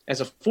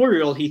 as a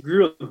 4-year-old, he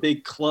grew a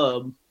big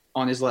club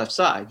on his left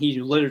side. He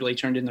literally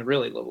turned into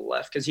really little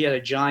left because he had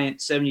a giant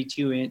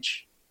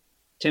 72-inch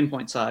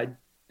 10-point side,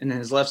 and then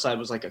his left side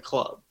was like a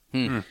club.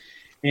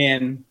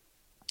 And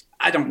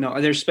I don't know.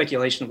 There's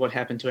speculation of what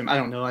happened to him. I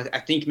don't know. I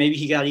think maybe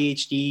he got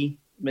EHD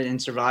but then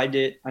survived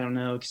it. I don't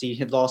know, because he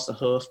had lost a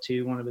hoof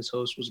too. One of his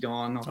hoofs was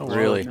gone. Oh,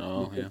 really?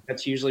 Oh, yeah.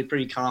 That's usually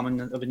pretty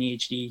common of an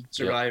EHD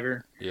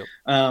survivor. Yep.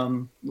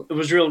 It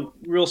was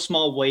real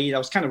small weight. I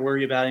was kind of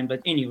worried about him,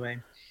 but anyway,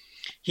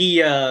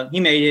 he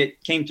made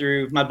it, came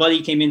through. My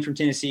buddy came in from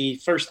Tennessee.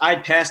 First,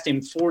 I'd passed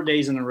him 4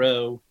 days in a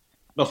row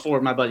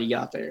before my buddy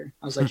got there.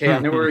 I was like, hey, I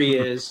know where he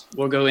is.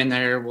 We'll go in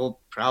there. We'll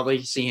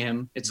probably see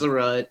him. It's the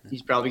rut.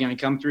 He's probably going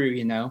to come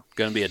through, Going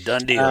to be a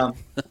done deal.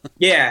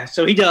 Yeah,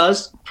 so he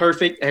does.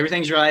 Perfect.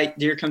 Everything's right.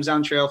 Deer comes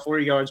down trail,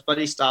 40 yards.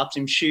 Buddy stops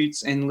him,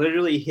 shoots, and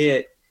literally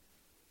hit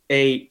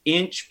probably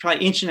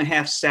inch and a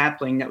half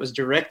sapling that was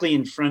directly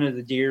in front of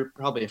the deer,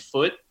 probably a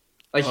foot.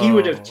 Like he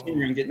would have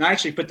two-ringed it. And I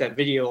actually put that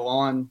video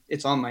on.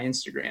 It's on my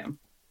Instagram.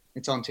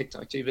 It's on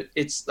TikTok too. But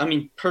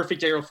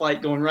perfect arrow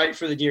flight going right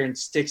for the deer and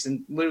sticks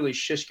and literally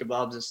shish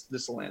kebabs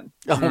this limb.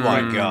 Oh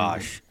my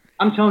gosh!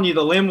 I'm telling you,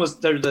 the limb was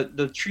there.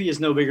 The tree is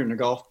no bigger than a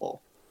golf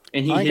ball.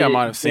 And he I think I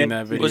might have seen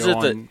that video.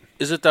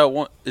 Is it that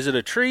one? Is it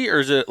a tree or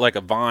is it like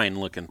a vine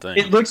looking thing?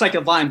 It looks like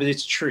a vine, but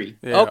it's a tree.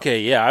 Yeah.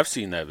 Okay, yeah, I've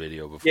seen that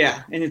video before.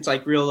 Yeah, and it's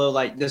like real low,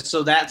 like this.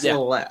 So that's a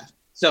little left.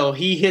 So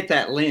he hit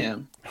that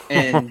limb,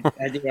 and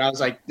I was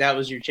like, "That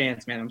was your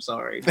chance, man. I'm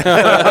sorry."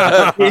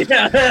 I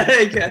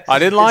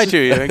didn't lie to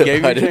you. I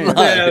gave you a chance.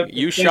 Yeah,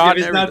 You shot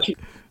if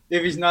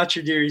he's not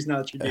your deer, he's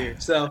not your deer.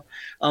 So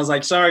I was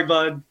like, "Sorry,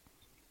 bud.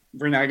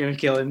 We're not going to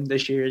kill him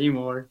this year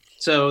anymore."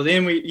 So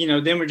then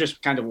we're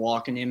just kind of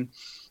walking him,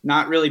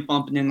 not really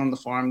bumping in on the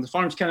farm. The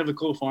farm's kind of a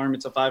cool farm.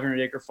 It's a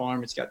 500-acre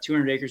farm. It's got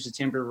 200 acres of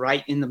timber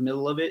right in the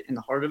middle of it, in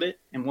the heart of it,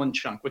 and one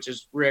chunk, which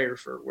is rare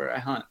for where I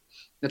hunt.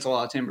 That's a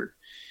lot of timber.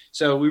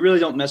 So we really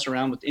don't mess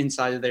around with the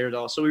inside of there at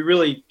all. So we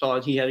really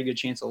thought he had a good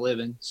chance of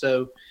living.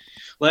 So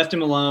left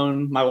him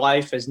alone. My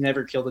wife has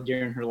never killed a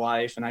deer in her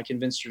life, and I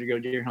convinced her to go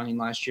deer hunting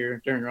last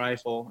year during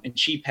rifle, and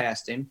she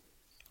passed him.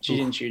 She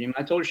didn't shoot him.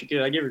 I told her she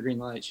could. I gave her green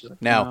light. She's like,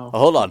 now, no.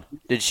 Hold on.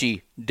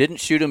 Didn't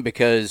shoot him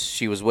because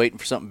she was waiting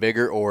for something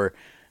bigger, or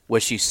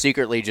was she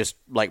secretly just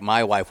like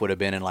my wife would have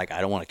been and like, I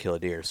don't want to kill a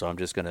deer, so I'm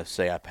just going to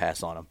say I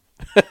pass on him?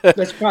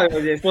 That's probably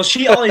what it is. Well,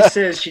 she always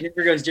says she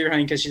never goes deer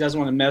hunting because she doesn't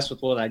want to mess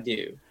with what I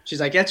do. She's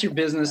like, that's your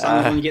business. I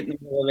don't want to get in the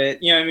middle of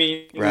it. You know what I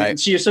mean? Right.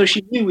 She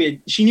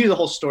knew the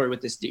whole story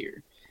with this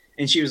deer.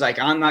 And she was like,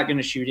 I'm not going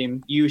to shoot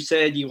him. You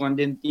said you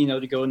wanted,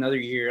 to go another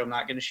year. I'm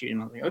not going to shoot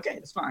him. I was like, okay,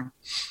 that's fine.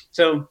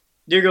 So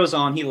deer goes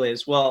on. He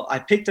lives. Well, I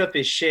picked up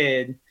his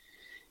shed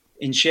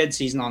in shed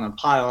season on a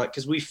pilot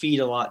because we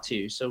feed a lot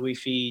too. So we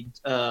feed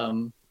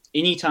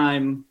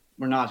anytime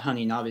we're not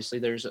hunting. Obviously,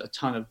 there's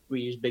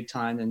we use big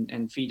tine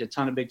and feed a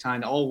ton of big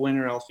tine. All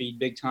winter, I'll feed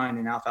big tine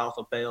and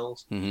alfalfa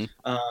bales.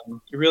 Mm-hmm.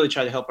 You really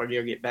try to help our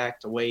deer get back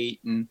to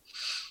weight. And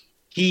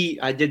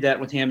I did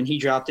that with him, and he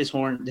dropped his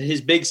horn. His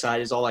big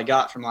side is all I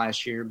got from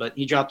last year, but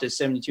he dropped his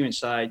 72-inch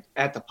side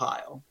at the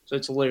pile. So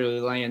it's literally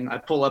laying. I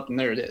pull up, and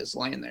there it is,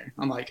 laying there.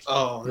 I'm like,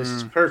 oh, this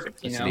is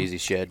perfect. It's an easy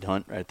shed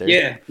hunt right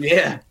there.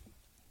 Yeah.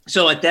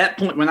 So at that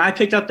point, when I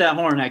picked up that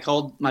horn, I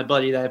called my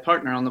buddy that I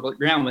partner on the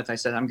ground with. I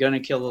said, I'm going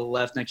to kill Little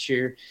Left next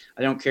year.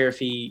 I don't care if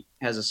he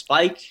has a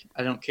spike.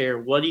 I don't care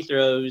what he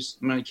throws.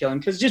 I'm going to kill him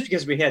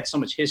because we had so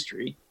much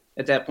history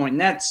at that point.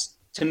 And that's,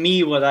 to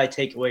me, what I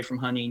take away from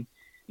hunting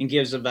and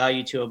gives a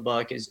value to a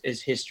buck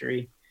is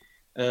history,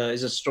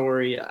 is a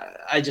story.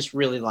 I just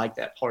really like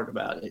that part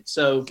about it.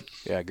 So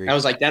yeah, I agree. I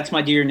was like, that's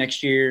my deer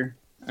next year.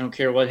 I don't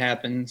care what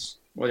happens,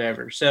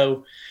 whatever.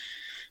 So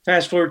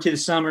fast forward to the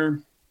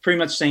summer. Pretty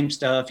much same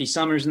stuff. He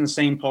summers in the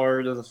same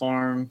part of the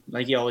farm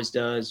like he always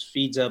does.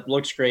 Feeds up,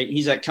 looks great.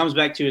 Comes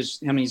back to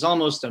he's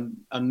almost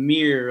a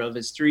mirror of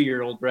his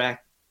 3-year-old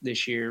rack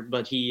this year,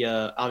 but he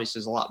obviously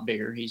is a lot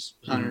bigger. He's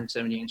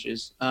 170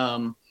 inches.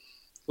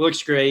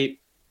 Looks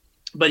great,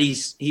 but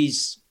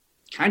he's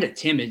kind of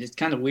timid. It's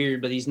kind of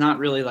weird, but he's not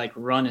really like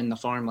running the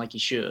farm like he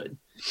should.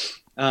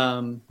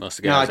 Must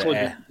have No, I got told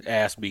his you.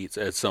 ass beats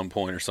at some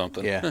point or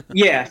something. Yeah.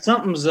 Yeah,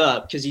 something's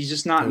up because he's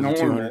just not It was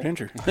a normal. 200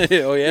 injury.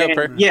 Oh yeah.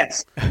 And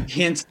yes,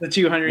 hence the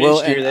 200 Well,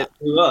 inch deer and that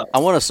blew up. I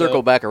want to circle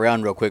So, back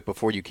around real quick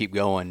before you keep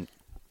going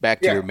back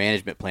to Yeah. your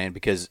management plan,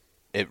 because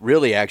it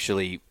really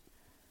actually,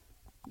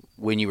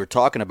 when you were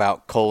talking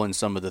about culling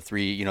some of the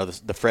three, you know,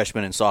 the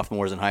freshmen and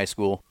sophomores in high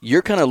school,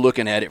 you're kind of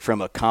looking at it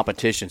from a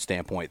competition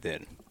standpoint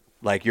then.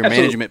 Like your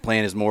Absolutely. management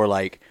plan is more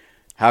like,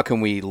 how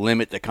can we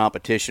limit the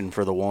competition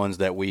for the ones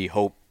that we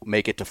hope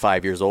make it to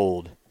 5 years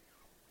old?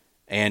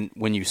 And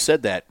when you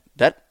said that,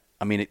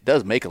 I mean, it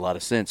does make a lot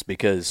of sense,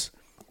 because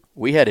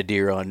we had a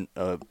deer on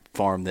a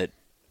farm that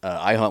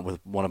I hunt with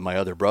one of my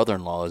other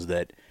brother-in-laws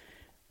that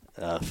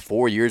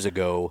 4 years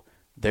ago,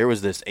 there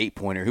was this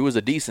 8-pointer who was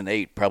a decent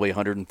 8, probably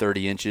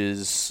 130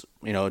 inches,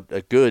 you know,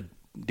 a good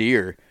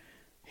deer.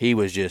 He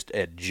was just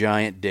a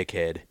giant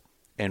dickhead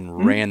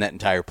and ran that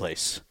entire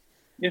place.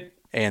 yeah.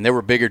 And there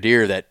were bigger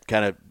deer that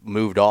kind of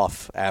moved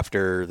off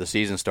after the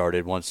season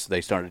started, once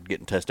they started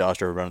getting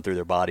testosterone running through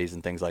their bodies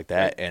and things like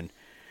that. And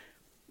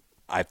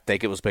I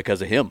think it was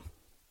because of him.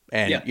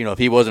 And, Yeah. you know, if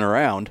he wasn't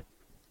around,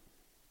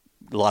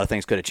 a lot of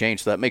things could have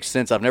changed. So that makes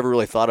sense. I've never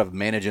really thought of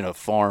managing a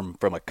farm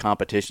from a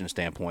competition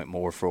standpoint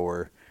more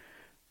for,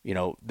 you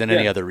know, than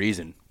any Yeah. other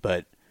reason.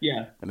 But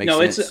Yeah. That makes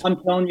No, sense.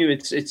 I'm telling you,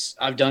 it's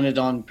I've done it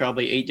on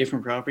probably 8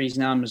 different properties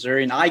now in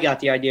Missouri, and I got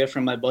the idea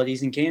from my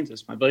buddies in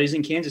Kansas. My buddies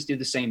in Kansas do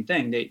the same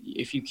thing. They,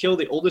 if you kill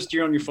the oldest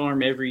deer on your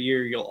farm every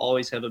year, you'll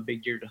always have a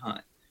big deer to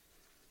hunt.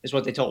 Is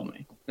what they told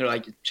me. They're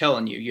like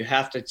telling you, you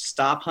have to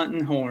stop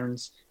hunting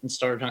horns and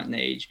start hunting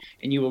age,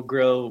 and you will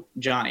grow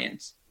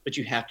giants. But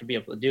you have to be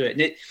able to do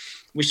it. And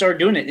we started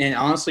doing it, and it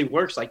honestly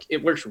works. Like,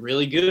 it works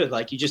really good.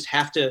 Like, you just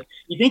have to.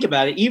 You think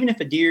about it. Even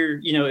if a deer,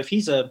 you know, if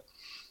it's a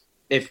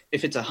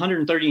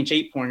 130-inch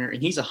 8-pointer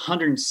and he's a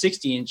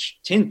 160-inch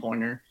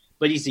 10-pointer,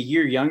 but he's a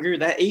year younger,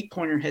 that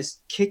 8-pointer has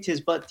kicked his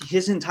butt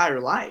his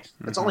entire life.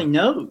 That's all he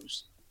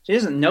knows. He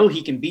doesn't know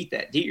he can beat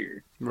that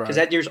deer, because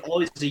that deer's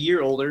always a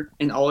year older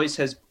and always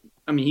has.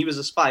 I mean, he was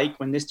a spike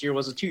when this deer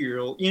was a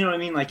 2-year-old. You know what I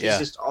mean? Like, Yeah.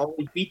 he's just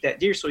always beat that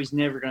deer, so he's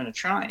never going to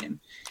try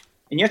him.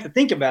 And you have to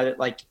think about it.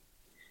 Like,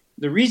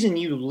 the reason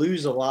you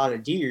lose a lot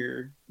of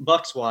deer,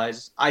 bucks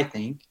wise, I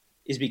think,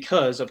 is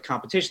because of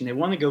competition. They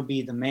want to go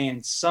be the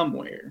man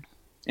somewhere.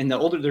 And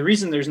the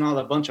reason there's not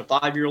a bunch of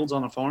 5-year-olds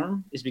on a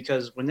farm is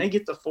because when they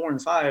get to 4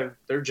 and 5,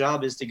 their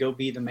job is to go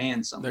be the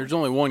man somewhere. There's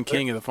only one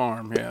king of the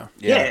farm. Yeah.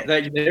 Yeah,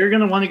 they're going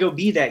to want to go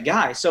be that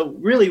guy. So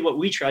really what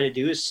we try to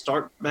do is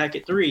start back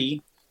at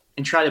 3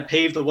 and try to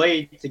pave the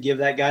way to give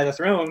that guy the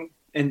throne.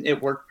 And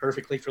it worked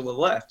perfectly for the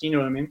left. You know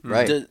what I mean?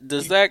 right.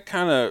 Does that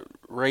kind of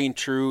reign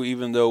true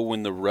even though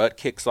when the rut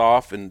kicks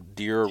off and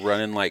deer are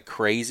running like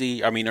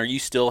crazy? I mean, are you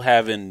still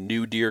having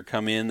new deer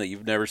come in that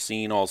you've never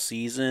seen all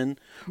season?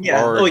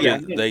 Yeah. Or Oh, yeah.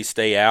 do they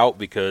stay out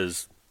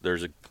because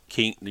there's a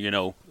king, you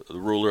know, the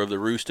ruler of the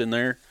roost in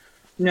there?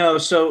 No,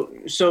 so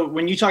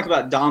when you talk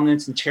about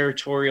dominance in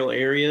territorial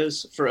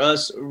areas, for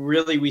us,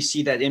 really we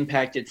see that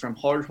impacted from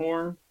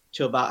Hardhorn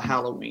to about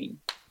Halloween.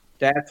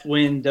 That's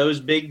when those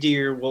big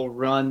deer will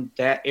run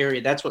that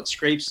area. That's what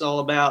Scrape's all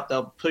about.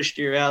 They'll push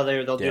deer out of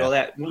there. They'll do Yeah. all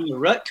that. When the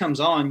rut comes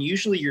on,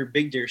 usually your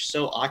big deer's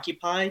so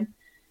occupied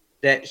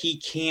that he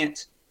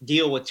can't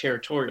deal with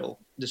territorial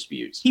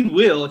disputes. He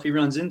will if he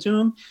runs into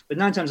them, but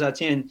 9 times out of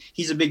 10,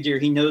 he's a big deer.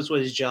 He knows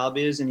what his job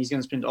is, and he's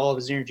going to spend all of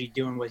his energy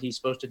doing what he's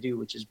supposed to do,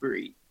 which is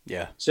breed.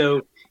 Yeah.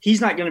 So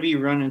he's not going to be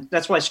running.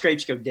 That's why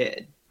Scrapes go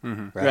dead.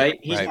 Right?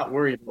 He's right. not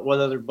worried about what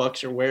other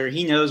bucks are where.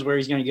 He knows where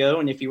he's going to go,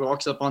 and if he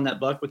walks up on that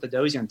buck with the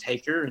doe, he's going to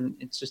take her, and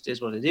it just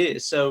is what it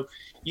is. So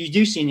you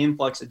do see an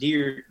influx of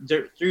deer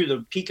through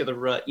the peak of the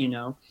rut, you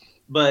know,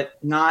 but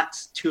not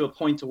to a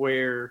point to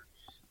where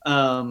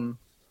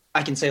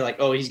I can say like,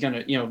 oh, he's going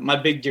to, you know, my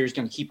big deer is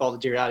going to keep all the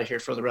deer out of here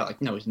for the rut.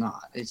 Like, no, he's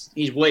not.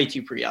 He's way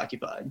too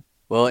preoccupied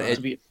Well, to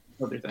be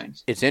other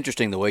things. it's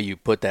interesting the way you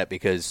put that,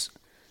 because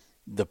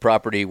the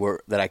property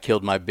that I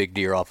killed my big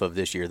deer off of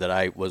this year that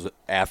I was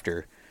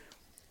after,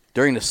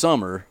 during the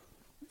summer,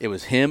 it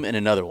was him and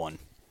another one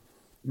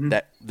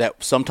that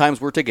sometimes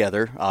were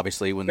together,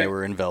 obviously, when they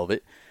were in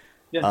velvet.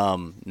 Yeah.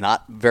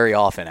 Not very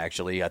often,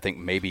 actually. I think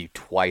maybe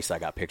twice I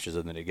got pictures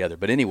of them together.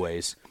 But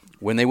anyways,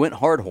 when they went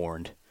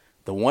hard-horned,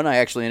 the one I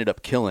actually ended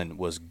up killing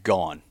was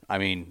gone. I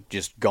mean,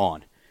 just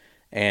gone.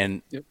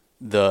 And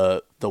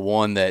the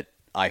one that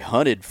I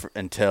hunted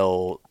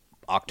until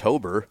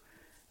October,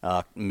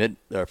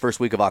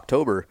 first week of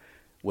October,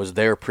 was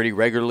there pretty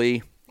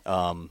regularly.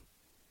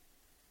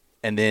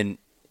 And then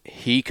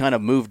he kind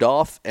of moved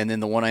off, and then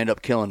the one I ended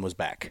up killing was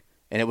back.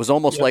 And it was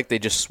almost like they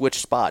just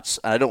switched spots.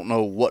 I don't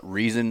know what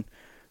reason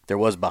there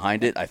was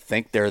behind it. I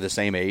think they're the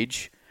same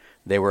age.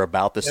 They were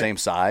about the same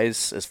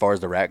size as far as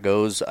the rack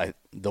goes.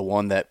 The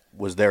one that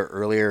was there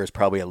earlier is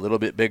probably a little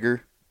bit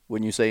bigger,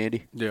 wouldn't you say,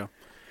 Andy? Yeah.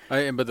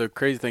 But the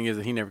crazy thing is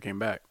that he never came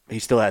back. He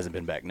still hasn't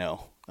been back,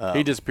 no.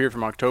 He disappeared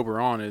from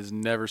October on, has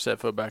never set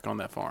foot back on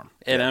that farm.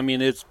 And I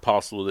mean, it's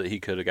possible that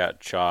he could have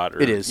got shot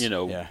or, It is, you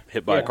know, yeah.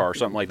 hit by a car or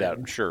something like that.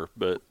 I'm sure.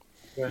 But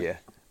Yeah.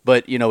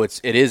 But, you know,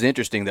 it is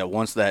interesting that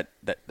once that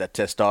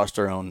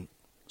testosterone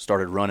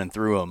started running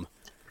through him,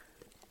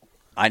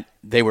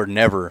 they were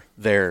never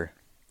there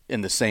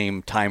in the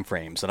same time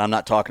frames. And I'm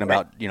not talking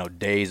about,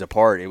 days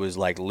apart. It was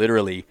like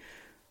literally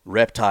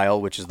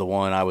Reptile, which is the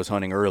one I was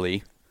hunting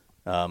early,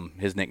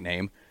 his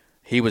nickname.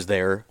 He was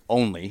there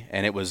only,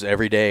 and it was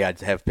every day I'd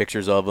have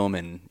pictures of him,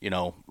 and,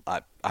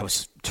 I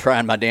was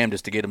trying my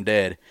damnedest to get him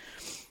dead.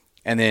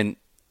 And then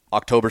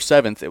October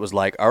 7th, it was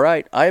like, all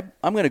right, I'm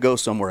going to go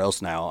somewhere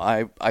else now.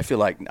 I feel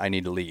like I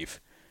need to leave.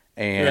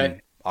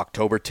 And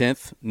October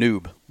 10th,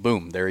 noob,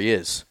 boom, there he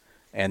is.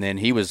 And then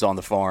he was on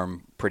the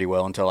farm pretty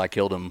well until I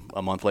killed him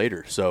a month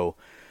later. So,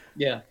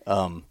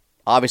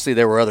 obviously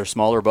there were other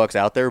smaller bucks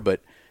out there,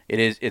 but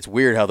it's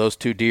weird how those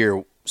two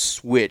deer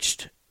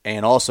switched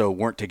and also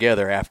weren't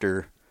together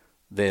after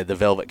the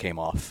velvet came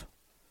off.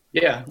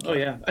 Yeah. Oh,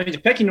 yeah. I mean, the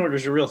pecking order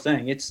is a real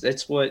thing.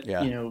 It's what,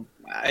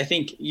 I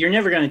think you're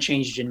never going to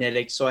change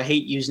genetics. So I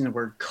hate using the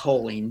word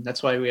culling.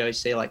 That's why we always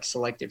say like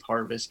selective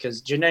harvest,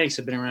 because genetics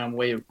have been around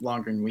way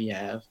longer than we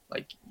have.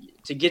 Like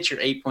to get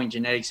your 8-point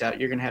genetics out,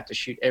 you're going to have to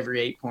shoot every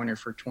 8-pointer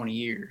for 20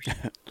 years.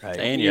 Right.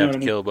 And you have to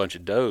kill a bunch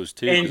of does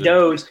too. And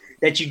does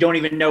that you don't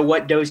even know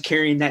what does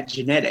carrying that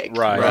genetic.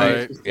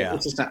 Right.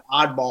 It's just an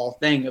oddball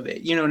thing of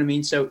it. You know what I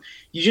mean? So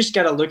you just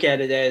got to look at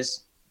it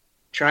as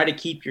try to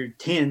keep your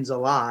 10s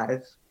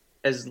alive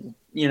as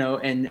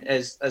and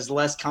as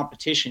less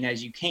competition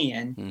as you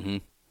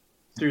can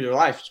through their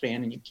lifespan,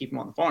 and you keep them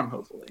on the farm,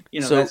 hopefully.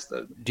 So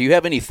do you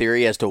have any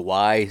theory as to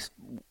why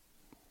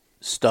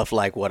stuff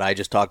like what I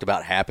just talked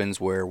about happens,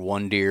 where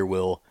one deer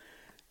will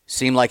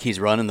seem like he's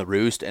running the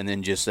roost and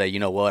then just say, you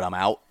know what, I'm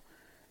out?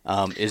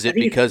 Is it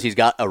because he's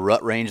got a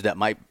rut range that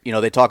might,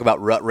 they talk about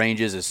rut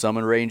ranges as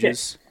summon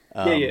ranges?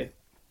 Yeah.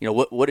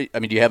 What do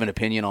you have an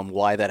opinion on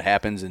why that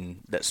happens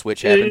and that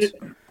switch happens?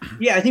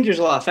 Yeah, I think there's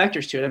a lot of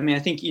factors to it. I mean, I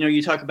think,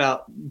 you talk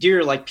about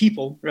deer like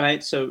people,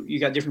 right? So you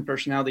got different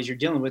personalities you're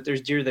dealing with.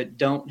 There's deer that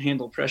don't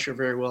handle pressure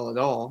very well at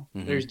all.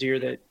 Mm-hmm. There's deer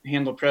that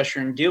handle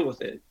pressure and deal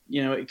with it.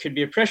 It could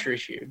be a pressure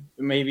issue.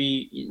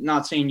 Maybe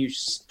not saying you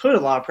put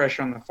a lot of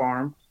pressure on the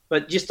farm,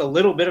 but just a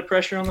little bit of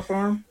pressure on the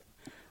farm.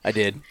 I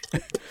did.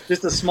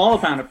 Just a small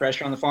amount of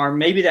pressure on the farm.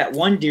 Maybe that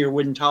one deer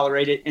wouldn't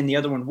tolerate it and the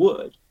other one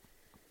would.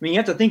 I mean, you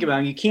have to think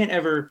about it. You can't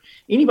ever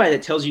 – anybody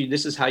that tells you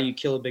this is how you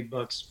kill a big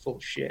buck's full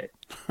of shit.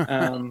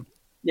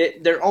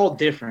 They're all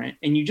different,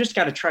 and you just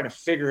got to try to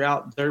figure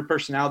out their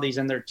personalities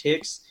and their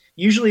ticks.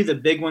 Usually the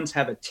big ones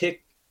have a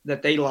tick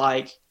that they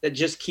like that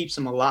just keeps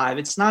them alive.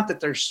 It's not that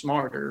they're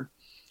smarter.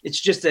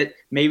 It's just that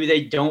maybe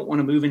they don't want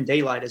to move in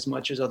daylight as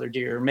much as other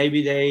deer. Or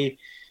maybe they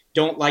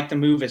don't like to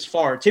move as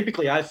far.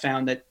 Typically, I've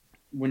found that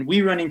when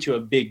we run into a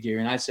big deer,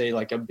 and I say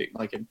like an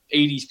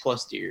 80s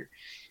plus deer,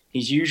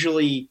 he's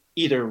usually –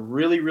 either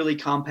really, really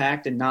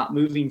compact and not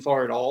moving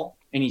far at all,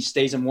 and he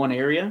stays in one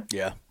area,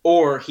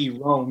 or he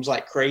roams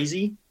like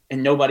crazy,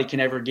 and nobody can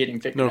ever get him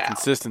figured out. No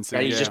consistency.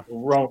 Right? He's just a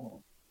roamer.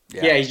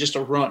 Yeah, he's just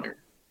a runner.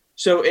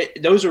 So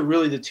those are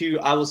really the two,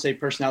 I will say,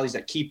 personalities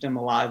that keep them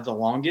alive the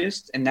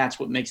longest, and that's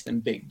what makes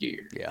them big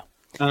deer. Yeah.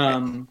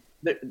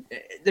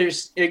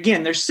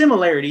 There's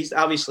similarities,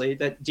 obviously,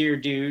 that deer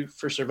do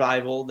for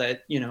survival,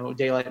 that,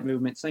 daylight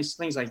movements,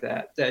 things like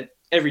that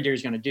every deer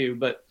is going to do,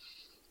 but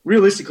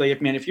realistically,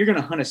 if you're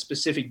going to hunt a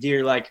specific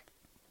deer, like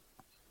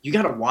you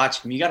got to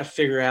watch him. You got to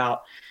figure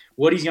out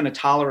what he's going to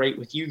tolerate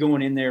with you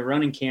going in there,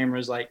 running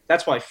cameras. Like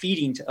that's why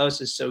feeding to us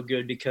is so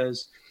good,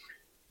 because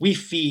we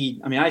feed.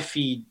 I mean,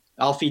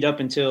 I'll feed up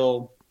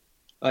until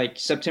like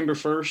September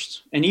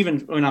 1st. And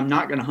even when I'm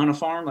not going to hunt a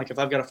farm, like if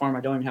I've got a farm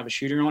I don't even have a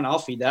shooter on, I'll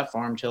feed that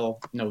farm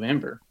till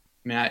November.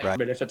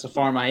 But if it's a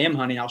farm I am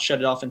hunting, I'll shut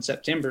it off in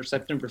September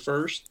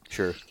 1st.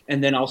 Sure.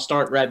 And then I'll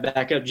start right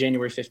back up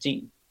January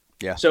 15th.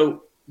 Yeah.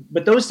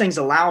 But those things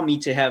allow me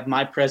to have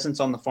my presence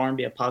on the farm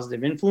be a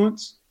positive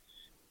influence.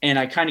 And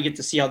I kind of get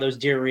to see how those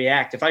deer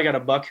react. If I got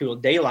a buck who will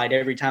daylight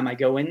every time I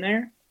go in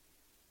there,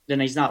 then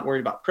he's not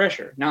worried about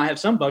pressure. Now I have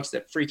some bucks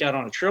that freak out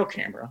on a trail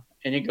camera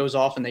and it goes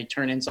off and they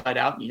turn inside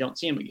out and you don't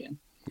see them again.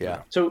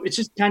 Yeah. So it's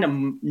just kind of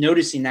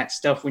noticing that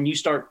stuff when you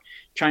start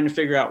trying to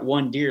figure out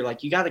one deer.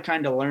 Like you got to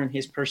kind of learn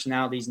his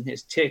personalities and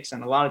his ticks.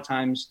 And a lot of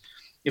times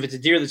if it's a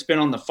deer that's been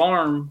on the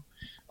farm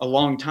a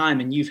long time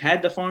and you've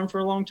had the farm for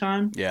a long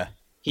time,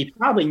 he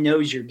probably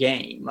knows your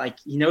game. Like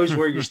he knows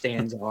where your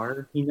stands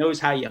are. He knows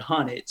how you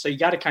hunt it. So you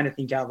got to kind of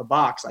think out of the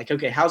box. Like,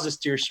 okay, how's this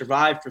deer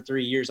survived for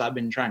 3 years? I've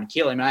been trying to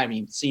kill him. I haven't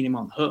even seen him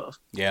on the hoof,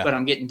 but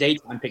I'm getting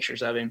daytime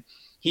pictures of him.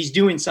 He's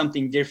doing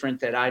something different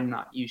that I'm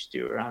not used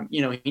to, or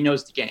he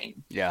knows the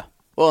game. Yeah.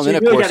 Well, and then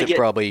of course it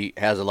probably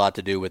has a lot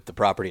to do with the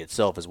property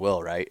itself as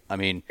well, right? I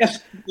mean,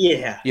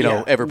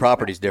 every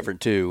property is different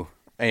too.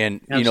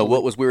 And Absolutely.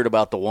 What was weird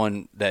about the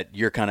one that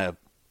you're kind of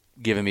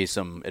giving me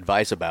some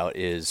advice about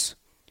is,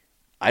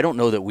 I don't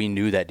know that we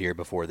knew that deer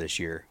before this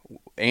year.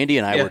 Andy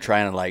and I were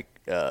trying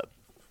to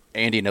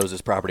Andy knows this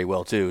property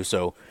well too.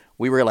 So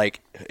we were like,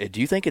 do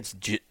you think it's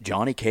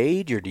Johnny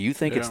Cage or do you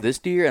think it's this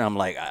deer? And I'm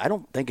like, I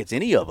don't think it's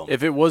any of them.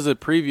 If it was a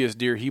previous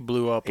deer, he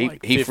blew up he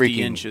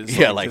 50 inches.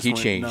 Yeah, like he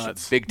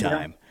changed big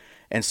time. Yeah.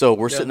 And so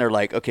we're sitting there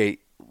like, okay,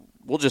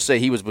 we'll just say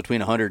he was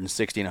between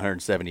 160 and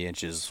 170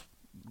 inches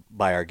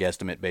by our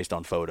guesstimate based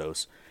on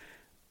photos.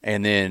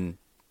 And then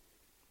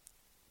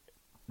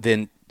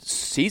then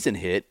season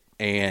hit,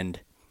 and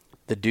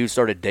the dude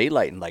started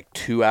daylighting like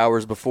 2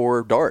 hours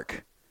before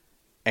dark,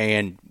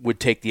 and would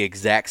take the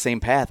exact same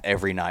path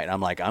every night. And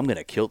I'm like, I'm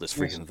gonna kill this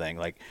freaking thing.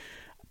 Like,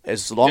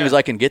 as long as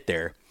I can get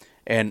there.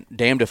 And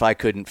damned if I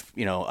couldn't,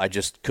 I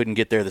just couldn't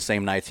get there the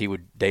same nights he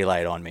would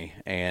daylight on me.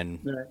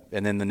 And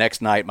then the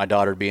next night, my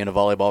daughter would be in a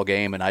volleyball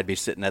game, and I'd be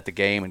sitting at the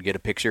game and get a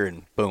picture,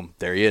 and boom,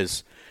 there he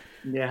is.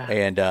 Yeah.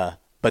 And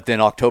but then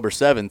October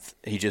 7th,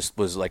 he just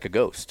was like a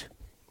ghost.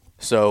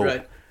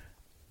 So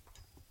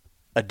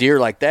a deer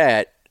like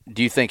that,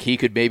 do you think he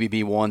could maybe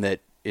be one that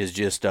is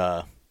just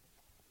one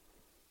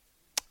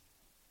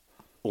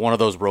of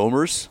those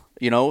roamers?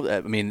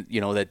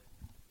 That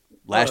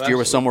last year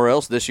was somewhere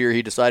else. This year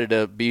he decided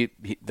to be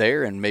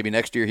there, and maybe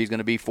next year he's going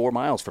to be 4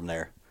 miles from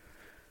there.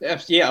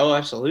 Yeah. Oh,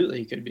 absolutely.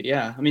 He could be.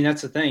 Yeah. I mean,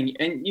 that's the thing.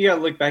 And you got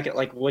to look back at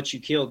like what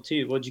you killed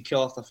too. What did you kill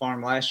off the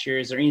farm last year?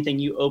 Is there anything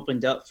you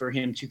opened up for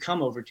him to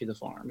come over to the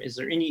farm? Is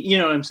there any, you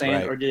know what I'm saying?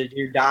 Right. Or did a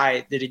deer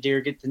die? Did a deer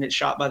get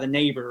shot by the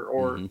neighbor?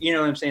 Or, you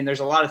know what I'm saying?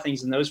 There's a lot of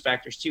things in those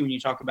factors too. When you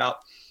talk about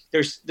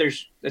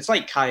it's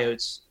like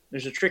coyotes.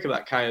 There's a trick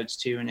about coyotes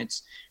too. And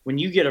it's when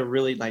you get a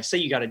really, like, say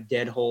you got a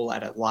dead hole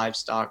at a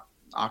livestock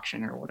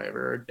auction or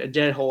whatever, a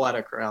dead hole at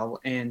a corral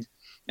and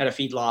at a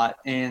feedlot,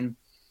 and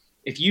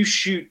if you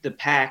shoot the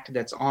pack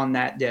that's on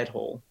that dead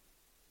hole,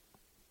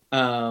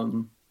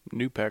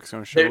 new pack's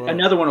gonna show up.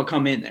 Another one will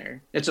come in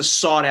there. It's a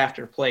sought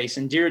after place,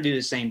 and deer do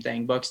the same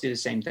thing. Bucks do the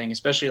same thing,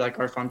 especially like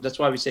our farms. That's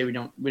why we say we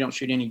don't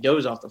shoot any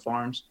does off the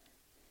farms,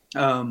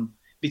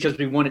 because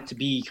we want it to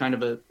be kind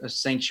of a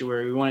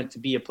sanctuary. We want it to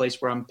be a place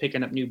where I'm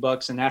picking up new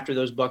bucks, and after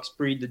those bucks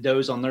breed the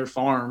does on their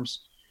farms,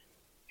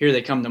 here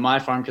they come to my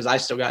farm because I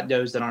still got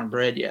does that aren't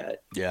bred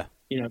yet. Yeah.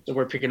 So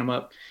we're picking them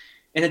up.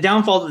 And the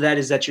downfall to that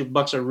is that your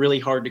bucks are really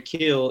hard to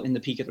kill in the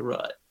peak of the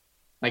rut.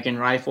 Like in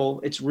rifle,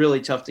 it's really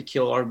tough to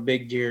kill our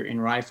big deer in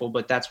rifle,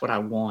 but that's what I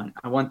want.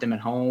 I want them at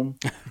home.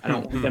 I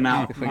don't want them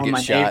out on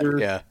my neighbor.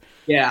 Yeah.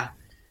 Yeah.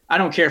 I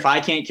don't care if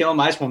I can't kill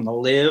them. I just want them to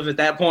live at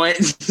that point.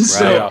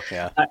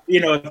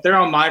 If they're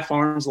on my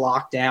farms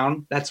locked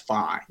down, that's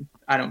fine.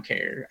 I don't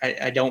care.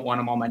 I don't want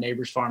them on my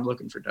neighbor's farm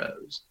looking for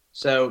does.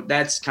 So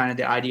that's kind of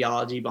the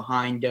ideology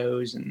behind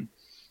does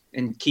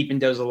and keeping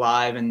does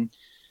alive. And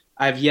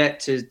I've yet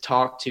to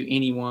talk to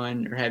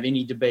anyone or have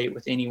any debate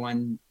with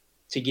anyone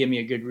to give me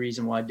a good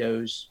reason why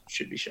does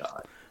should be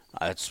shot.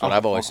 That's what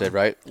I've always said,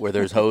 right? Where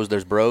there's hoes,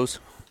 there's bros.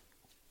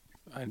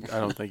 I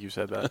don't think you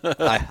said that.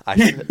 I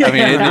mean,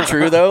 isn't it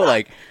true though?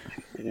 Like,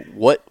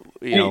 what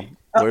where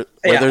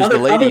there's the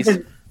ladies.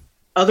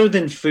 Other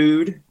than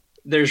food,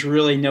 there's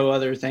really no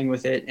other thing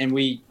with it. And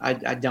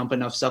I dump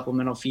enough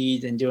supplemental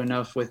feed and do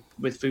enough with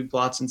food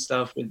plots and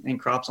stuff and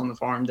crops on the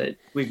farm that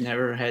we've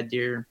never had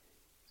deer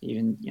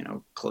even,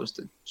 close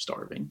to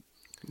starving.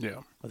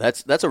 Yeah. Well,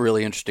 that's a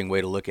really interesting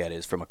way to look at it,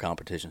 is from a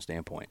competition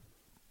standpoint.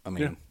 I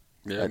mean,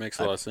 it makes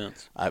a lot of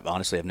sense. I've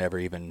never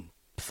even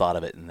thought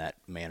of it in that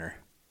manner.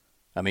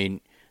 I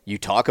mean, you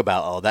talk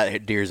about,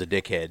 that deer's a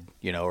dickhead,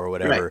 or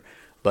whatever, right,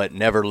 but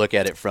never look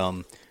at it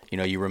from,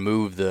 you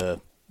remove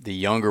the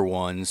younger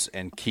ones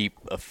and keep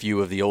a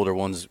few of the older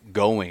ones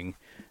going.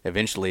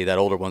 Eventually, that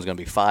older one's going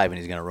to be 5, and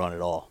he's going to run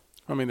it all.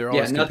 I mean, they're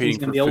always competing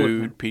for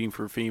food, competing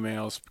for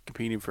females,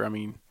 competing for,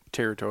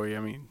 territory.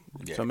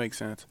 So it makes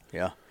sense.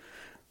 Yeah.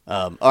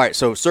 All right,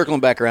 so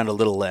circling back around a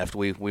little left,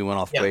 we went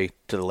off way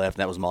to the left,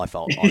 and that was my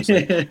fault,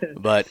 honestly.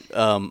 But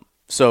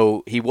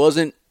so he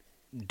wasn't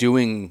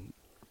doing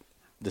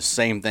the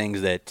same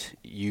things that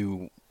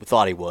you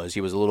thought he was.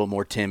 He was a little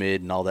more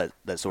timid and all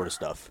that sort of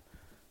stuff.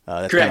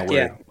 That's kind of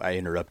where I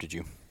interrupted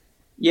you.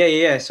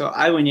 Yeah. So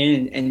I went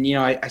in and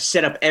I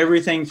set up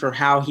everything for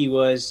how he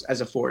was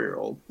as a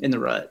 4-year-old in the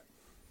rut.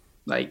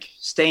 Like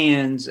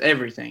stands,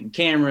 everything,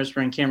 cameras,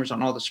 bring cameras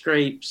on all the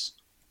scrapes.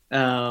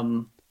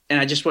 And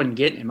I just wasn't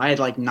getting him. I had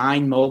like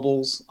 9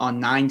 mobiles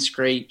on 9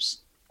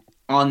 scrapes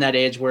on that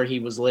edge where he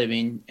was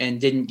living and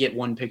didn't get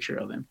one picture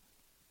of him.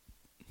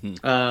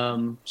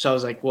 So I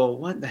was like, well,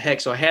 what the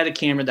heck? So I had a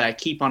camera that I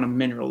keep on a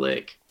mineral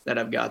lick that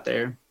I've got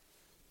there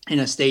in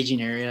a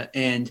staging area.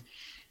 And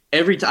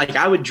every time,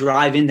 I would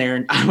drive in there,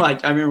 and I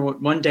remember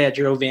one day I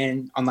drove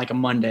in on like a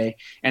Monday,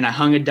 and I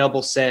hung a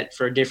double set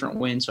for a different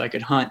wind so I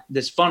could hunt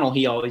this funnel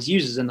he always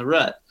uses in the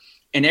rut.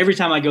 And every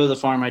time I go to the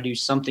farm, I do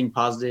something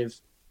positive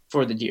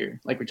for the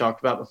deer, like we talked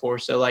about before.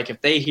 So like if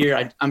they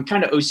hear, I'm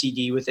kind of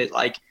OCD with it.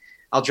 Like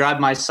I'll drive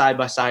my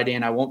side-by-side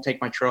in. I won't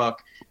take my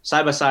truck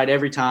side-by-side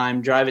every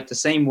time, drive it the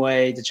same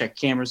way to check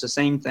cameras, the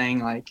same thing.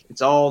 Like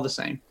it's all the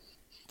same.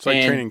 It's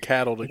like training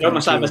cattle to go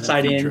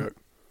side-by-side in. Truck.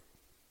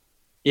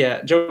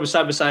 Yeah, drove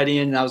side-by-side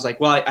in, and I was like,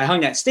 well, I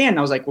hung that stand, and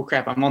I was like, well,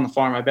 crap, I'm on the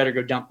farm. I better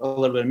go dump a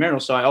little bit of mineral.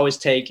 So I always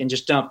take and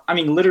just dump,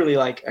 literally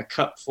like a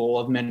cup full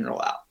of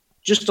mineral out.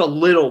 Just a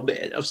little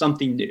bit of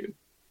something new.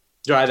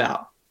 Drive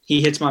out.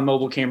 He hits my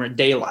mobile camera,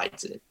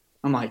 daylights it.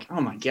 I'm like, oh,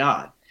 my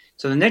God.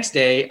 So the next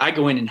day, I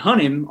go in and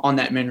hunt him on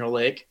that mineral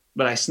lick,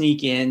 but I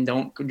sneak in,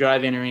 don't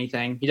drive in or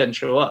anything. He doesn't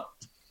show up.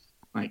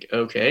 I'm like,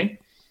 okay.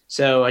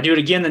 So I do it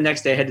again the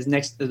next day. I had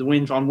the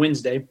wind on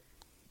Wednesday.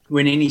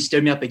 Went in, he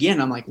stood me up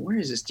again. I'm like, where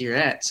is this deer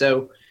at?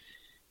 So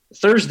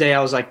Thursday,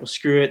 I was like, well,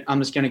 screw it. I'm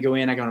just going to go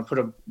in. I'm going to put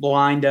a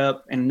blind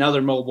up and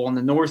another mobile on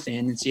the north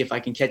end and see if I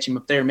can catch him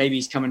up there. Maybe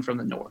he's coming from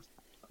the north.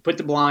 Put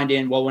the blind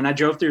in. Well, when I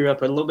drove through, I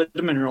put a little bit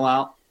of mineral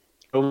out,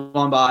 drove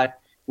on by,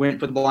 went,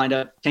 put the blind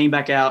up, came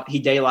back out.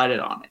 He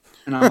daylighted on it.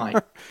 And I'm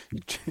like,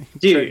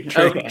 dude,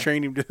 okay.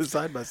 Train him to the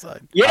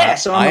side-by-side. Yeah.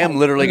 So I am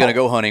literally going to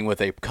go hunting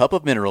with a cup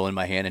of mineral in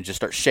my hand and just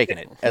start shaking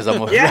it as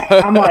I'm. Yeah.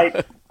 I'm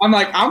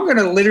going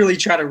to literally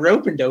try to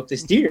rope and dope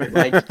this deer.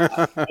 Like,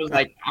 I was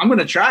like, I'm going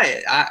to try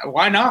it.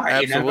 Why not?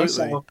 Absolutely.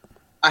 So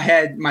I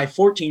had my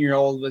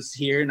 14-year-old was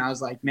here, and I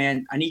was like,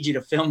 man, I need you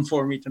to film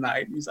for me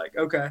tonight. And he's like,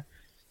 okay.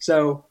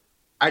 So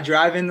I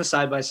drive in the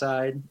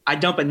side-by-side. I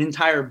dump an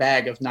entire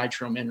bag of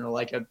nitro mineral,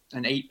 like an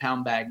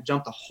 8-pound bag,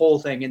 dump the whole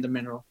thing in the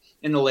mineral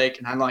in the lake,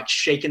 and I'm like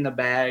shaking the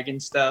bag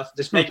and stuff,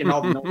 just making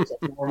all the noise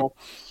like normal.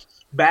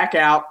 Back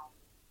out.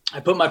 I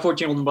put my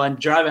 14-year-old in the blind,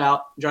 drive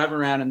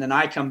around, and then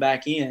I come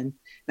back in.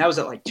 That was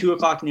at like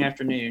 2:00 in the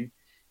afternoon,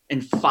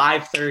 and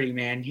 5:30,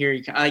 man, here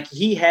he comes. Like,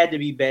 he had to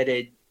be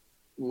bedded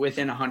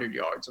within 100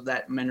 yards of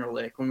that mineral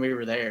lick when we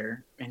were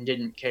there and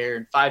didn't care.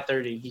 And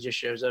 5:30, he just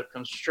shows up,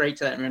 comes straight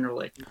to that mineral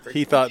lick.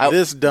 He thought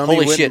this dummy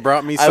holy went shit. and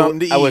brought me something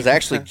to eat. I was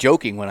actually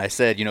joking when I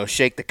said,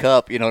 shake the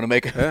cup, to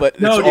make it,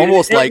 but No, it's dude,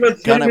 almost it like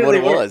kind of what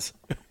it legitimately was.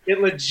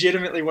 It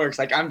legitimately works.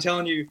 Like, I'm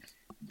telling you,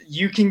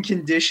 you can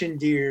condition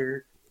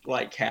deer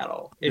like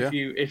cattle if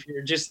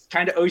you're just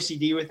kind of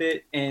OCD with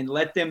it and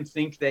let them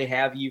think they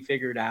have you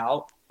figured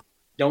out.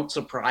 Don't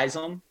surprise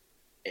them.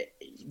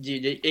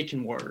 It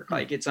can work.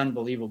 Like, it's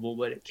unbelievable,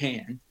 but it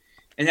can.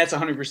 And that's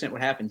 100%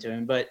 what happened to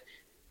him. But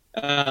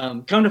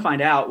come to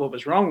find out, what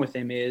was wrong with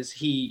him is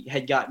he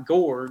had got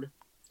gored.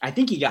 I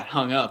think he got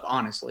hung up,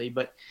 honestly,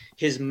 but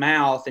his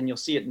mouth, and you'll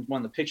see it in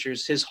one of the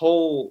pictures, his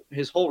whole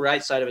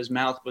right side of his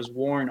mouth was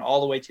worn all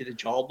the way to the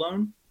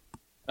jawbone,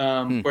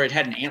 where it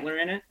had an antler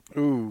in it.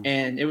 Ooh.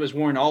 And it was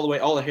worn all the way,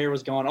 all the hair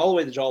was gone all the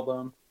way to the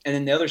jawbone. And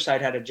then the other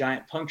side had a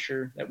giant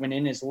puncture that went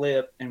in his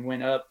lip and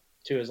went up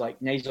to his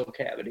like nasal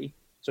cavity.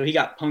 So he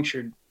got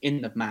punctured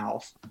in the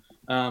mouth,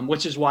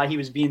 which is why he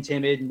was being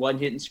timid and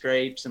wasn't hitting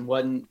scrapes and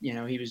wasn't,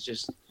 he was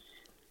just,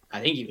 I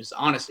think he was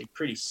honestly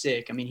pretty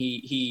sick. I mean,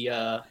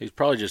 he's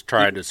probably just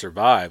trying to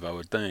survive, I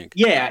would think.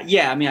 Yeah.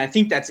 I mean, I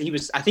think he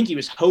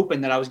was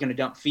hoping that I was going to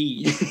dump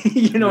feed.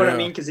 You know what I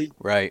mean? Because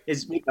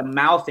with a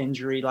mouth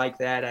injury like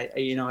that,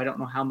 I don't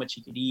know how much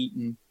he could eat,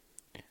 and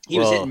he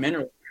was hitting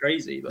mineral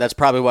crazy. But that's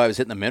probably why I was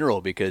hitting the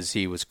mineral, because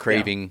he was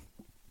craving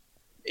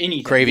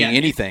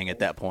anything at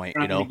that point.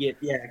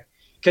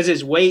 Because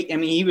his weight. I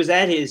mean, he was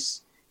at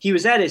his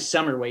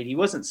summer weight. He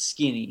wasn't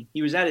skinny.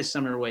 He was at his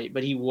summer weight,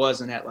 but he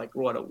wasn't at like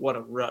what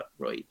a rut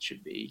weight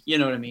should be. You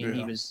know what I mean? Yeah.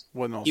 He was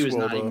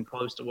not even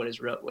close to what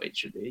his rut weight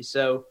should be.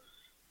 So,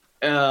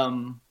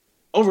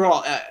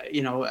 overall,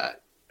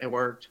 it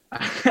worked.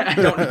 I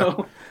don't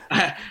know.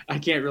 I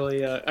can't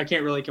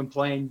really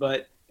complain,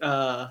 but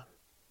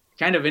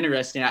kind of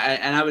interesting.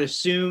 I would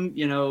assume,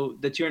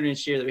 the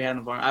 200-inch deer that we had on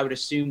the farm, I would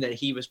assume that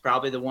he was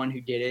probably the one who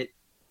did it.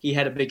 He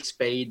had a big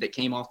spade that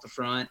came off the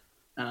front.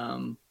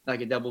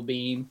 Like a double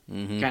beam,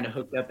 kind of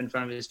hooked up in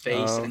front of his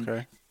face. Oh,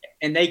 okay.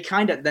 And they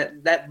kind of,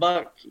 that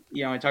buck,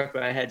 I talked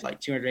about, I had like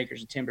 200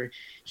 acres of timber.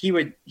 He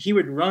would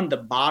run the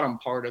bottom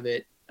part of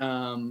it,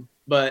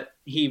 but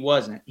he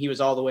wasn't. He was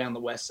all the way on the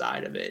west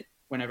side of it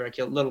whenever I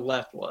killed. Little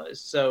left was.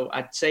 So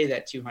I'd say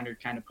that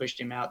 200 kind of pushed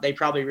him out. They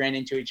probably ran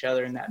into each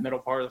other in that middle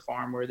part of the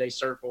farm where they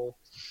circle.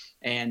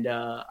 And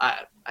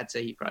I'd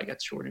say he probably got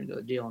the short end of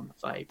the deal in the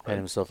fight. Had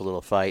himself a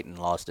little fight and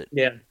lost it.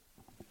 Yeah.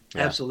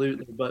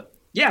 Absolutely. But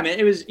yeah, man,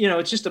 it was,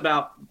 it's just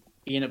about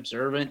being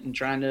observant and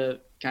trying to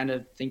kind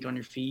of think on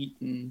your feet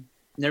and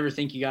never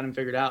think you got them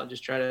figured out.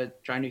 Just try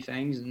new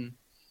things. And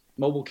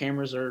mobile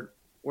cameras are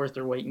worth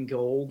their weight in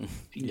gold.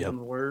 If you get them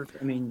to work.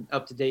 I mean,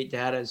 up-to-date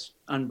data is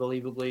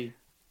unbelievably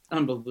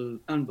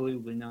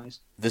nice.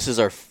 This is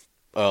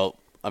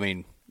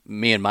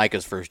me and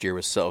Micah's first year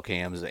with cell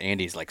cams.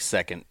 Andy's like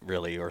second,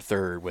 really, or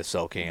third with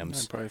cell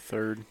cams. Probably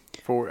third.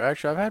 Fourth.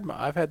 Actually,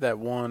 I've had that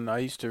one. I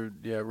used to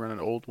run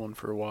an old one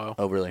for a while.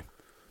 Oh, really?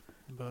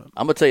 But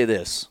I'm gonna tell you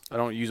this. I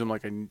don't use them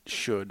like I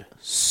should.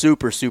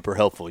 Super, super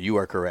helpful. You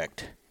are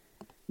correct.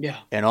 Yeah.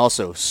 And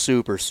also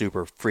super,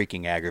 super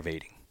freaking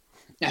aggravating.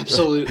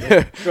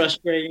 Absolutely.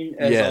 Frustrating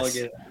as all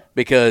get.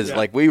 Because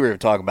like we were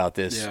talking about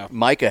this,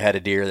 Micah had a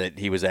deer that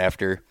he was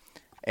after,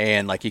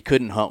 and like he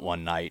couldn't hunt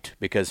one night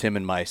because him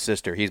and my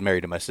sister, he's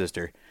married to my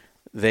sister,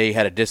 they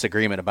had a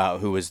disagreement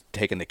about who was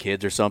taking the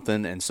kids or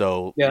something, and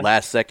so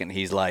last second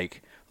he's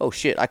like, oh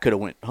shit, I could have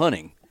went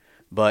hunting.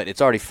 But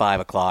it's already 5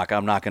 o'clock.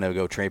 I'm not going to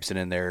go traipsing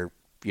in there,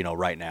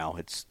 right now.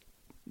 It's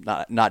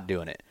not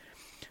doing it.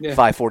 Yeah.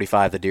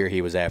 5:45, the deer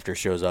he was after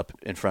shows up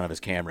in front of his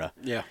camera.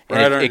 Yeah,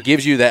 and it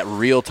gives you that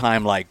real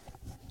time, like,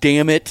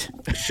 damn it,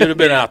 should have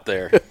been out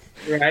there,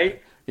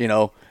 right?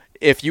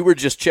 If you were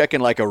just checking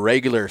like a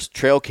regular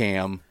trail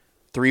cam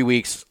 3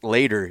 weeks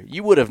later,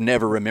 you would have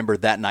never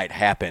remembered that night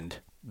happened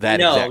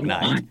exact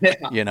night.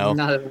 Not at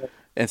all.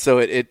 And so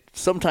it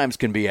sometimes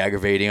can be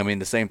aggravating. I mean,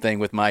 the same thing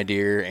with my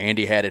deer.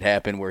 Andy had it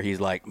happen where he's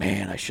like,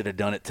 man, I should have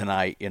done it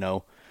tonight,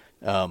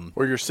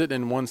 Where you're sitting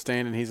in one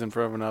stand and he's in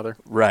front of another.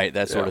 Right,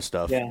 that sort of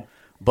stuff. Yeah.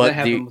 But that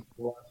happened with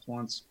the last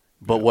once.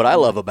 But what I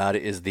love about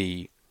it is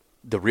the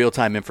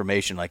real-time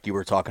information, like you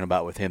were talking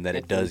about with him, that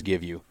it does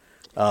give you.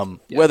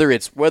 Whether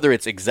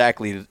it's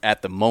exactly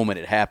at the moment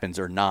it happens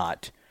or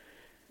not,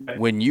 Right.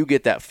 when you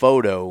get that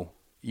photo,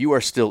 you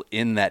are still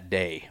in that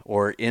day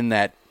or in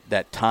that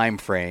time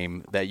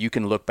frame that you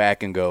can look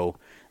back and go,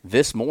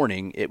 this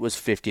morning it was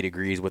 50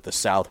 degrees with a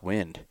south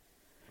wind.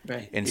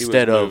 Right.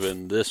 Instead he was of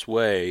moving this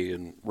way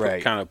and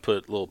Right. kind of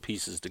put little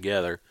pieces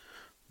together.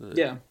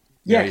 Yeah.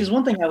 Yeah, because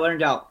one thing I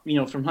learned out,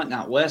 from hunting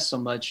out west so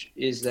much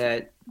is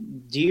that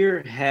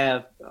deer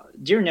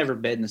never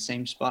bed in the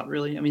same spot,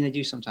 really. I mean, they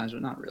do sometimes,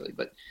 but not really.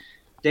 But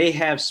they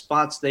have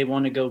spots they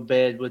want to go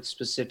bed with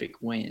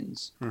specific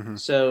winds. Mm-hmm.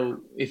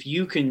 So if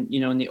you can,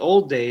 in the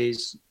old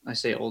days, I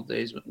say old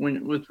days, but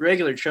with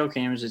regular trail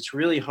cameras, it's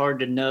really hard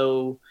to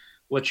know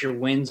what your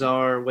winds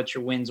are, what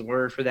your winds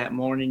were for that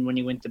morning when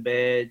you went to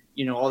bed.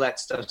 All that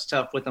stuff's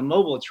tough. With a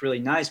mobile, it's really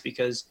nice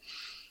because –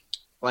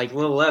 like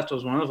Little Left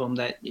was one of them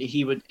that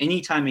he would,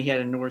 anytime he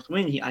had a north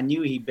wind, I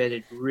knew he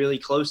bedded really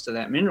close to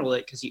that mineral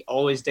lick because he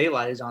always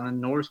daylighted on a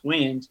north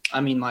wind.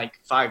 I mean, like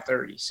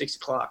 5:30, 6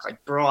 o'clock,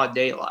 like broad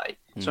daylight.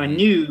 Mm-hmm. So I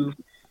knew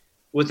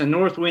with a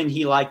north wind,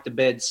 he liked to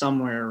bed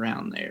somewhere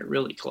around there,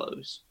 really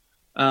close.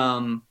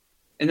 And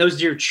those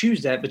deer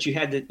choose that, but you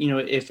had to,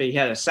 if he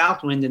had a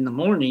south wind in the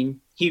morning,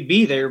 he'd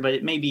be there, but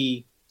it may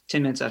be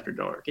 10 minutes after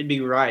dark. It'd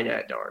be right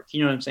at dark.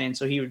 You know what I'm saying?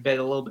 So he would bed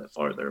a little bit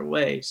farther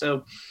away.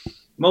 So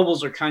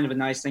mobiles are kind of a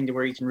nice thing to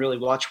where you can really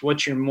watch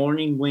what your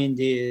morning wind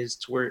is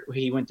to where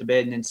he went to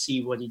bed and then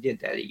see what he did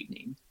that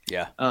evening.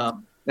 Yeah.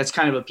 That's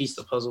kind of a piece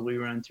of the puzzle we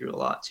run through a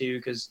lot too,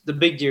 because the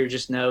big deer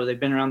just know they've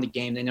been around the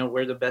game. They know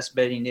where the best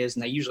bedding is,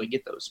 and they usually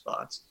get those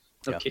spots.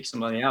 They'll kick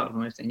somebody out of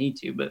them if they need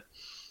to. But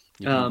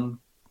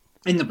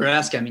in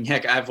Nebraska, I mean,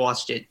 heck, I've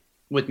watched it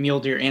with mule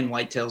deer and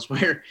whitetails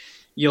where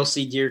you'll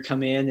see deer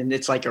come in and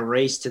it's like a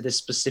race to this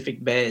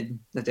specific bed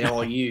that they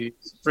all use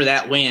for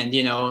that wind,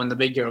 and the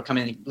big deer will come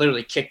in and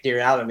literally kick deer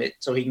out of it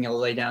so he can go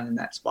lay down in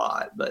that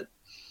spot. But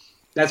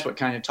that's what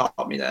kind of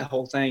taught me that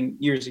whole thing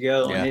years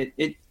ago. Yeah. And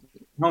it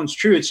holds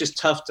true. It's just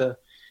tough to,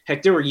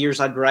 heck, there were years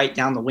I'd write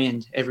down the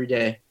wind every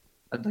day.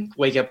 I'd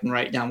wake up and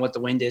write down what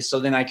the wind is. So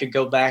then I could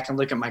go back and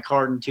look at my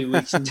card in 2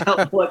 weeks and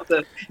tell what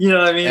the, what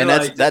I mean? And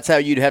that's how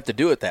you'd have to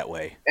do it that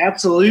way.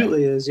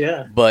 Absolutely is.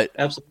 Yeah. But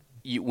absolutely.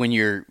 When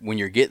you're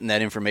getting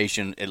that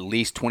information at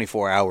least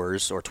 24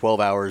 hours or 12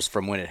 hours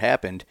from when it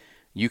happened,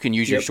 you can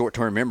use your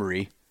short-term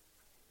memory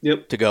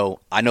to go,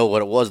 I know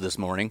what it was this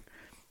morning.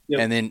 Yep.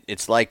 And then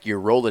it's like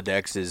your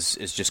Rolodex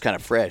is just kind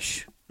of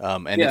fresh.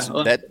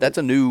 That's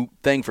a new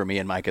thing for me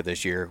and Micah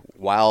this year.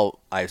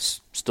 While I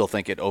still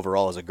think it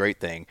overall is a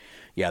great thing,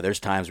 there's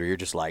times where you're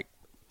just like,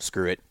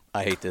 screw it,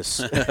 I hate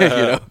this,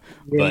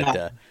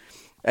 But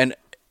and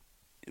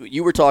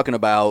you were talking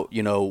about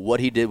what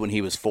he did when he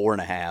was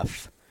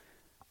 4.5.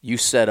 You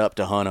set up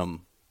to hunt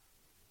him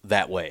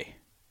that way,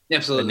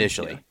 absolutely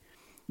initially,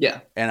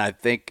 yeah. And I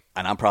think,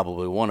 and I'm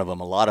probably one of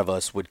them. A lot of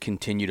us would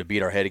continue to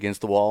beat our head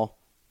against the wall,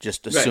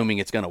 just assuming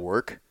it's going to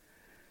work.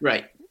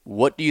 Right.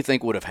 What do you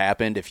think would have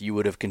happened if you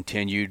would have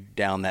continued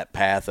down that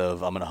path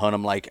of I'm going to hunt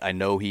him like I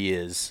know he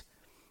is?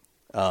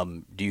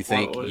 Do you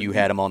think you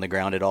had him on the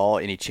ground at all?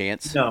 Any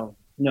chance?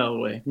 No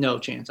way, no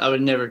chance. I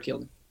would never kill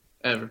him,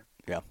 ever.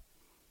 Yeah.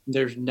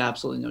 There's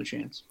absolutely no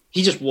chance.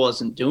 He just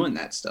wasn't doing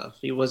that stuff.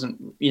 He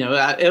wasn't,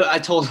 I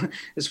told,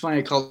 it's funny,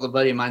 I called a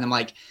buddy of mine. I'm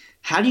like,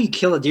 how do you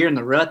kill a deer in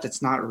the rut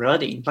that's not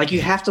rutting? Like, you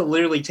have to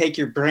literally take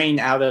your brain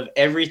out of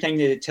everything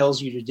that it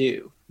tells you to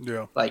do.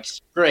 Yeah. Like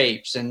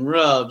scrapes and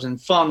rubs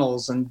and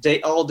funnels and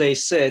all day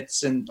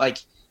sits. And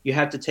you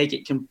have to take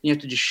it, you have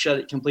to just shut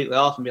it completely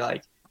off and be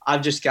like,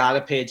 I've just got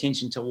to pay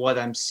attention to what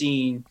I'm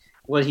seeing,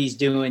 what he's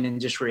doing,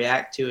 and just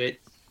react to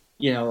it,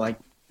 like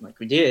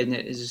we did. And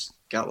it just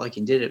got lucky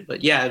and did it.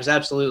 But yeah, it was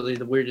absolutely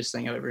the weirdest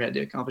thing I've ever had to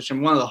accomplish,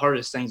 and one of the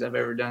hardest things I've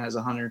ever done as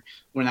a hunter.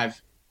 When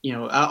I've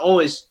I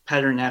always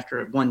pattern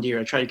after one deer.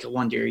 I try to kill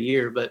one deer a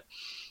year, but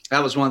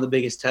that was one of the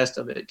biggest tests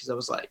of it, because I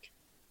was like,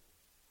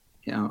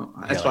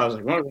 that's why I was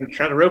like, well, we're gonna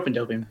try to rope and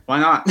dope him. Why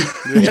not?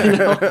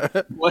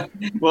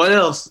 What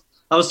else?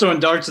 I was throwing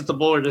darts at the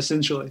board,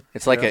 essentially.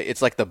 It's like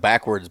it's like the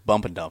backwards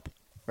bump and dump,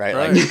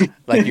 right?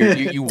 Like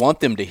you want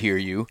them to hear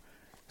you.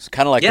 It's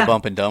kind of like the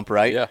bump and dump,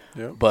 right?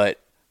 Yeah. But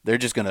they're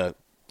just gonna.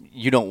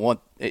 You don't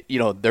want,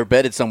 they're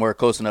bedded somewhere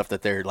close enough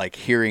that they're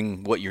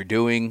hearing what you're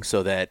doing,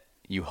 so that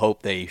you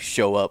hope they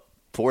show up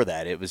for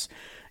that. It was,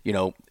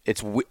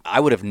 I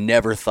would have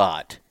never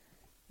thought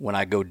when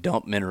I go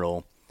dump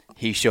mineral,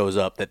 he shows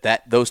up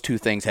that those two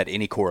things had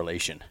any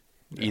correlation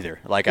either.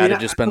 I'd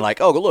have just been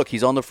like, oh, look,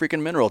 he's on the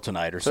freaking mineral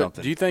tonight or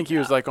something. Do you think he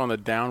was on the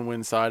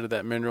downwind side of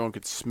that mineral and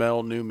could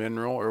smell new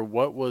mineral,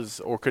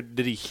 or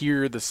did he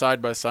hear the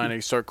side by side and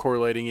he start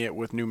correlating it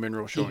with new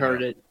mineral showing He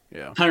heard up? it.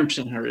 Yeah,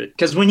 100% heard it.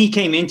 Because when he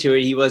came into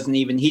it, he didn't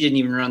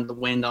even run the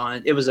wind on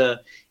it. It was a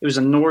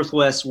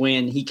northwest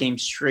wind. He came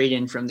straight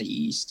in from the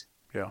east.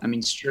 Yeah, I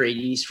mean straight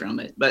east from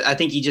it. But I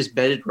think he just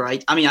bedded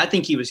right. I mean, I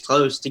think he was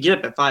close to get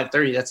up at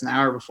 5:30. That's an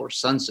hour before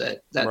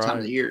sunset that time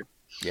of the year.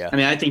 Yeah. I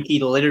mean, I think he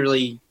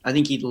literally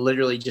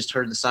just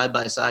heard the side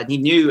by side. He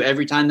knew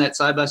every time that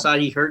side by side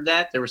he heard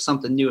that there was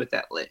something new at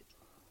that lick,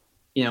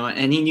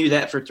 and he knew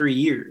that for 3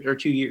 years or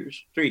 2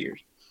 years, 3 years.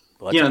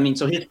 Well, I mean,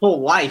 so his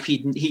whole life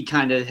he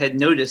kind of had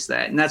noticed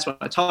that, and that's what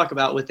I talk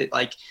about with it.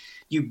 Like,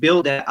 you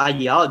build that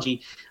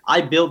ideology.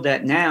 I build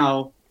that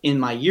now in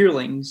my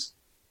yearlings.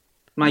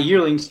 My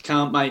yearlings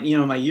my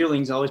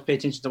yearlings always pay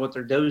attention to what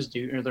their does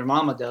do or their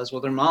mama does.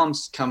 Well, their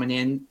mom's coming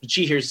in, but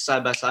she hears the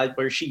side by side.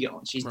 Where's she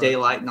going? She's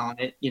daylighting on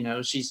it.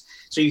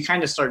 So you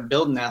kind of start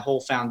building that whole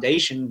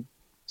foundation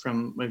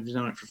from, we've been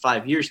doing it for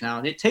 5 years now.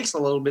 And it takes a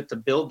little bit to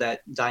build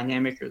that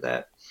dynamic or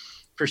that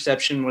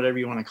perception, whatever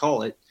you want to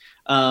call it.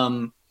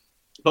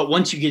 But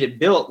once you get it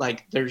built,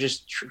 like, they're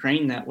just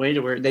trained that way to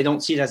where they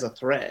don't see it as a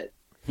threat.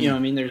 You know what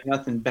I mean? There's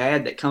nothing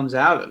bad that comes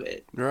out of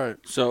it. Right.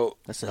 So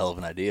that's a hell of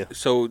an idea.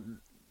 So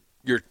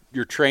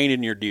you're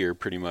training your deer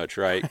pretty much,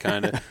 right?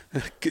 Kind of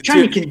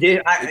trying to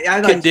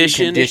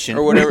condition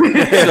or whatever.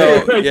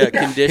 So yeah,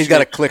 condition. He's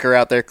got a clicker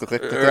out there.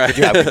 Click. Right.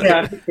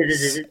 Yeah.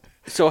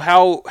 So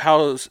how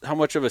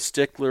much of a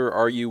stickler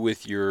are you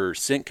with your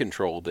scent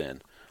control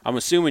then? I'm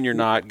assuming you're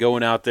not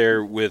going out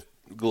there with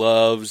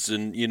gloves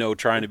and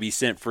trying to be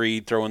scent free,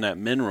 throwing that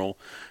mineral.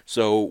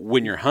 So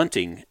when you're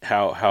hunting,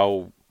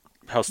 how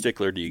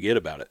stickler do you get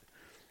about it?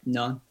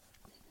 None.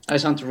 I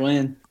just hunt to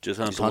win. Just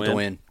hunt to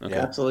win. Okay.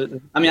 Yeah.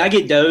 Absolutely. I mean, I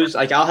get does.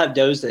 Like, I'll have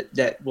does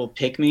that will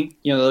pick me.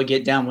 They'll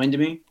get downwind to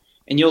me,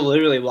 and you'll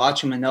literally watch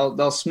them, and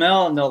they'll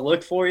smell and they'll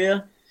look for you,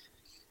 and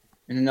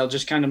then they'll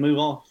just kind of move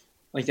off.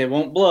 Like, they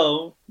won't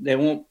blow. They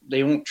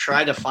won't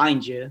try to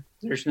find you.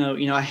 There's no.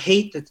 I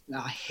hate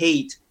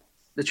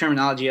the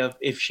terminology of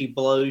if she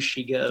blows,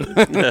 she goes.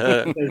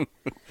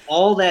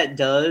 All that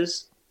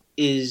does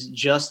is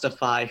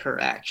justify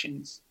her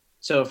actions.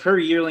 So if her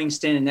yearling's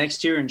standing next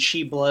to her and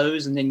she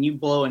blows and then you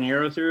blow an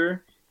arrow through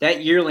her,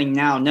 that yearling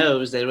now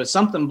knows that if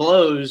something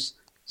blows,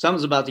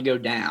 something's about to go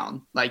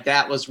down. Like,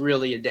 that was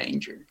really a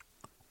danger.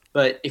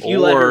 But if you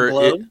let her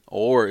blow,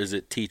 or is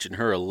it teaching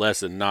her a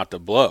lesson not to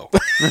blow?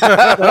 You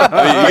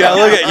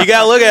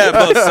gotta look at it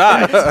both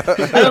sides.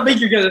 I don't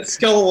think you're gonna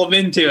skull them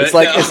into it.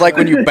 It's like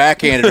when you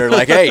backhanded her,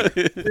 like, hey,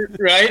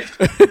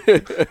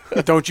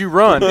 right? Don't you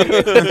run?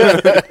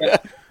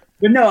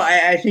 But no,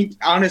 I think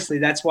honestly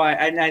that's why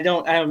I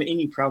don't have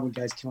any problem with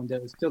guys killing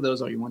does. Kill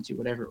does all you want to,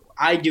 whatever.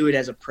 I do it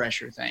as a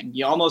pressure thing.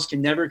 You almost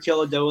can never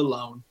kill a doe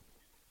alone.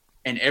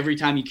 And every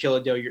time you kill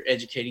a doe, you're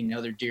educating the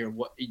other deer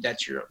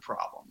that's your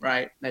problem,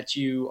 right? That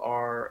you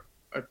are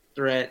a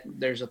threat.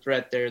 There's a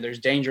threat there. There's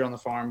danger on the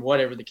farm,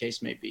 whatever the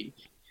case may be.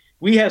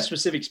 We have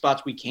specific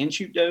spots we can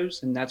shoot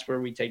does, and that's where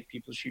we take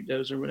people to shoot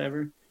does or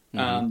whatever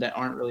that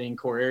aren't really in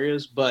core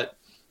areas. But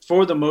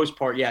for the most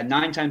part,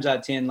 9 times out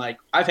of 10, like,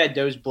 I've had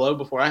does blow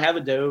before. I have a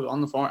doe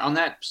on the farm, on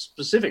that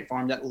specific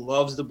farm, that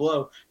loves to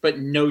blow, but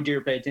no deer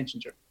pay attention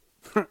to her.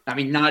 I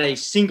mean, not a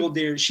single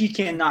deer. She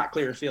cannot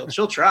clear a field.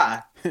 She'll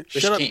try.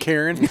 Shut up,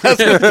 Karen.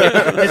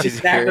 That's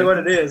exactly what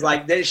it is.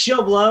 Like,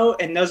 she'll blow,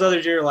 and those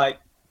other deer are like,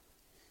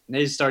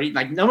 they just start eating.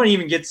 Like, nobody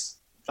even gets,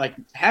 like,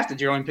 half the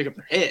deer only pick up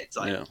their heads.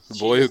 Like, the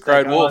boy who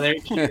cried wolf.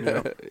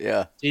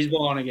 Yeah. She's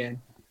blowing again.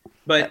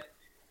 But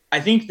I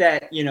think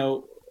that,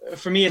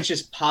 for me, it's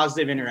just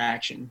positive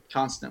interaction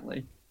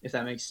constantly, if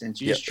that makes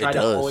sense. You just try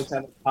to always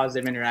have a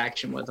positive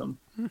interaction with them.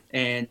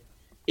 And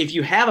if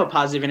you have a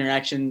positive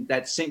interaction,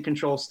 that scent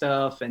control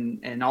stuff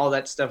and all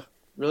that stuff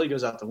really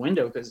goes out the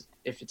window, because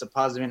if it's a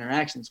positive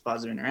interaction, it's a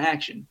positive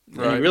interaction.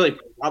 Right. And you really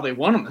probably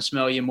want them to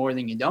smell you more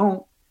than you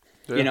don't,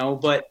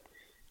 But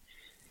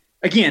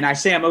again, I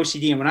say I'm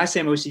OCD. And when I say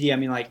I'm OCD, I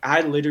mean, like,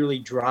 I literally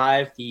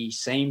drive the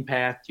same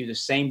path, do the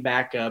same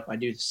backup. I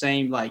do the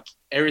same, like,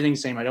 everything's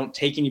the same. I don't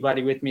take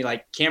anybody with me.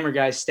 Like, camera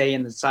guys stay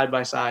in the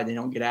side-by-side. They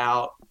don't get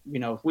out.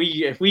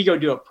 If we go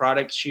do a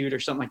product shoot or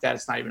something like that,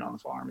 it's not even on the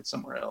farm. It's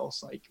somewhere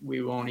else. Like,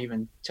 we won't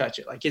even touch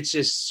it. Like, it's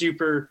just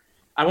super –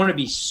 I want to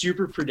be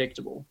super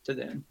predictable to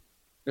them,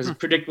 as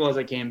predictable as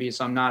I can be,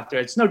 so I'm not there.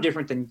 It's no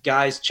different than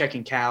guys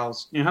checking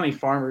cows. How many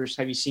farmers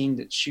have you seen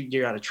that shoot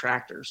deer out of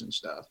tractors and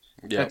stuff?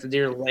 Yeah. That the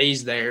deer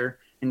lays there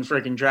and the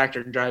freaking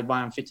tractor drives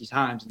by them 50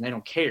 times and they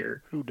don't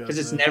care because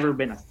it's never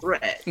been a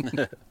threat.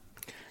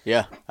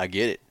 Yeah, I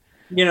get it.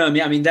 You know what I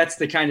mean? I mean, that's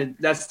the kind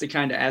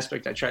of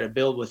aspect I try to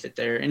build with it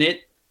there. And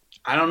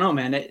I don't know,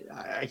 man. It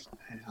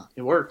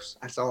works.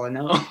 That's all I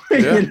know.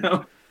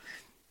 Yeah.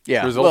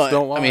 Yeah. Results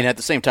don't lie. I mean, at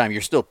the same time,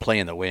 you're still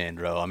playing the wind,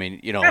 bro. I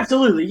mean,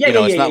 absolutely. Yeah.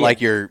 It's not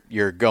like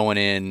you're going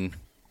in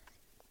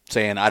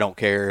saying, I don't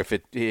care if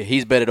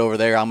he's bedded over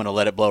there, I'm going to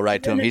let it blow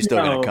right to him. He's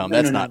still going to come.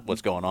 That's not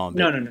what's going on.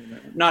 But, no.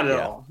 Not at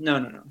all.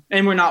 No.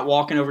 And we're not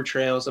walking over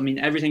trails. I mean,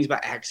 everything's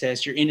about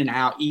access. You're in and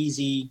out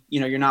easy.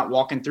 You're not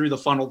walking through the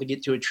funnel to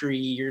get to a tree.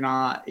 You're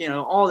not,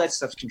 all that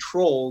stuff's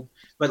controlled.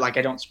 But, like,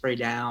 I don't spray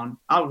down.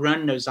 I'll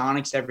run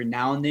Ozonics every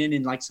now and then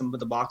in, like, some of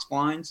the box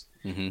blinds.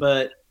 Mm-hmm.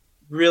 But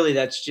really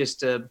that's just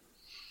some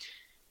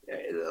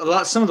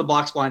of the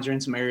box blinds are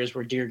in some areas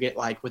where deer get,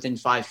 like, within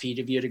 5 feet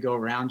of you to go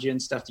around you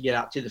and stuff to get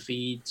out to the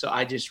feed. So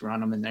I just run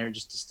them in there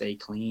just to stay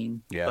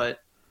clean. Yeah. But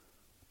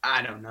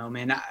I don't know,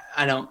 man.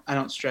 I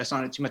don't stress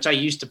on it too much. I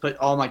used to put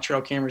all my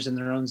trail cameras in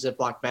their own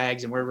Ziploc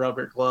bags and wear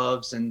rubber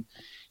gloves, and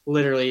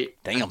literally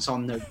I saw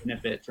no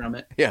benefit from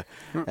it. Yeah,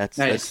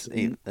 that's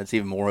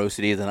even more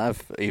OCD than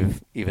I've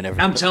even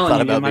ever. I'm telling thought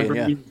you, about man, my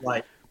being, brain is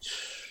like,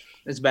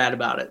 it's bad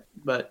about it.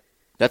 But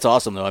that's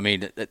awesome, though. I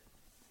mean,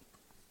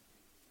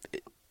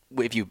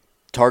 if you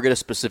target a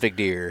specific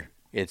deer,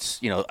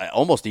 it's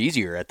almost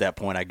easier at that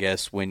point, I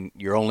guess, when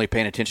you're only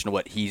paying attention to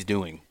what he's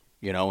doing.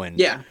 And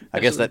yeah, I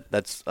guess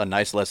that's a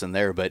nice lesson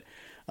there. But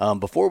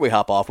before we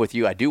hop off with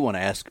you, I do want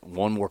to ask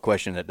one more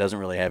question that doesn't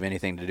really have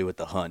anything to do with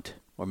the hunt,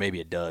 or maybe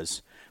it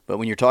does. But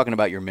when you're talking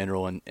about your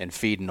mineral and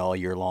feeding all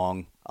year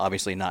long,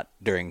 obviously not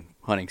during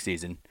hunting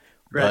season,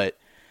 right.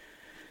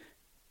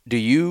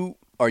 But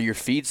are your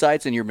feed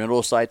sites and your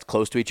mineral sites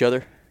close to each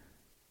other?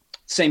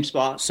 Same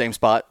spot. Same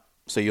spot.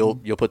 So you'll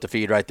put the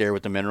feed right there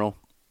with the mineral?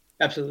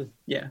 Absolutely.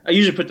 Yeah. I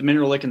usually put the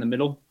mineral lick in the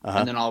middle,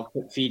 and then I'll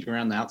put feed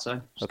around the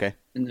outside. Okay.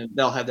 And then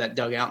they'll have that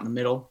dug out in the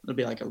middle. It'll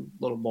be like a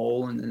little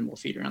bowl, and then we'll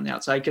feed around the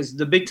outside. Because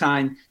the Big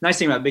Tine, nice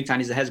thing about Big Tine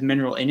is it has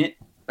mineral in it,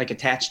 like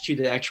attached to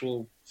the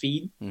actual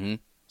feed. Mm-hmm.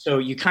 So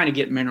you kind of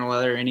get mineral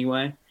out there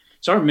anyway.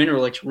 So our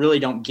mineral licks really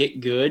don't get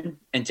good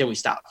until we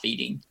stop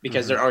feeding,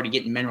 because they're already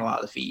getting mineral out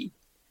of the feed.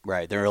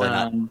 Right. They're really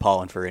not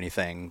pawing for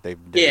anything.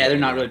 They're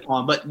not really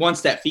pawing. But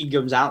once that feed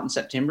comes out in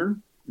September,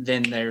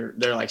 then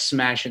they're like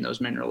smashing those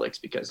mineral licks,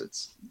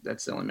 because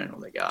that's the only mineral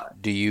they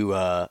got. Do you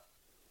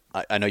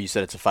I know you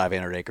said it's a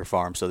 500 acre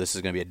farm, so this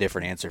is going to be a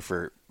different answer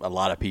for a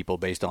lot of people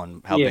based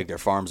on how big their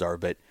farms are,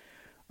 but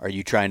are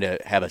you trying to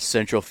have a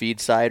central feed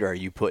site, or are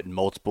you putting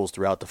multiples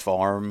throughout the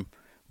farm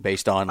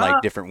based on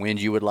like different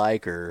winds you would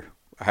like, or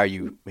how are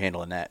you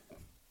handling that?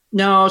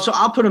 No, so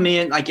I'll put them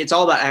in, like, it's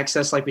all about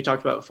access, like we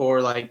talked about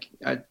before. Like,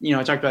 I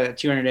talked about a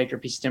 200 acre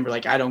piece of timber.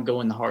 Like, I don't go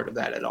in the heart of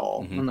that at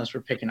all, unless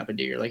we're picking up a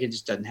deer. Like, it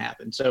just doesn't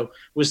happen. So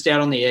we'll stay out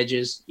on the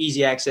edges,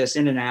 easy access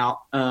in and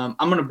out. I'm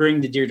going to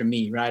bring the deer to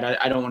me, right?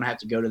 I don't want to have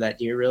to go to that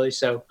deer, really.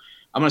 So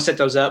I'm going to set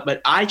those up.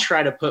 But I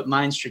try to put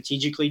mine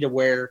strategically to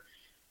where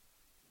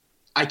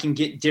I can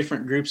get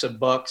different groups of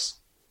bucks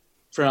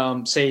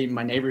from, say,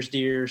 my neighbor's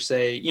deer,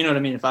 say, you know what I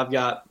mean? If I've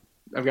got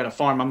a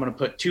farm, I'm going to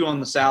put 2 on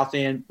the south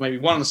end, maybe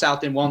 1 on the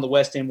south end, 1 on the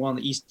west end, 1 on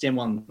the east end,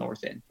 1 on the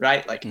north end,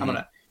 right? Like, I'm going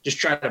to just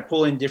try to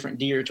pull in different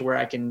deer to where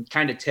I can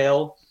kind of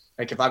tell,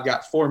 like, if I've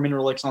got 4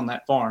 mineral licks on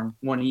that farm,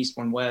 1 east,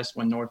 1 west,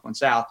 1 north, 1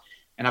 south,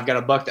 and I've got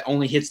a buck that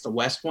only hits the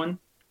west one,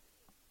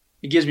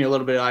 it gives me a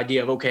little bit of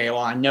idea of, okay,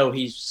 well, I know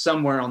he's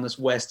somewhere on this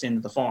west end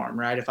of the farm,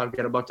 right? If I've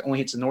got a buck that only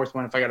hits the north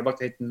one, if I got a buck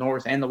that hits the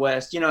north and the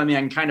west, you know what I mean?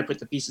 I can kind of put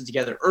the pieces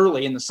together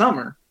early in the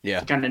summer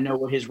to kind of know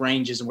what his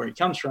range is and where he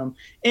comes from.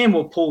 And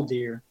we'll pull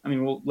deer. I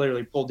mean, we'll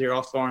literally pull deer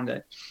off the farm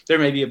that there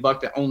may be a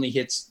buck that only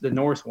hits the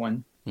north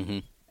one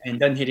and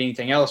doesn't hit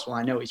anything else. Well,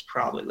 I know he's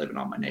probably living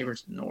on my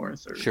neighbor's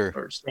north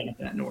or staying at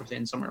that north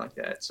end, somewhere like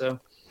that. So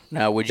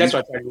now, would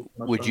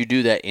you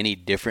do that any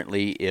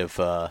differently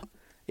if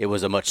it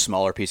was a much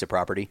smaller piece of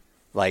property?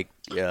 Like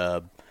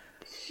a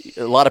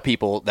lot of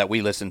people that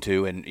we listen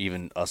to, and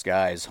even us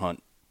guys,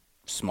 hunt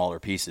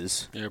smaller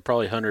pieces. Yeah,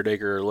 probably 100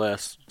 acre or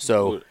less.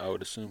 So I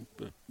would assume.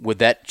 But. Would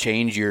that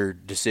change your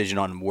decision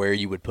on where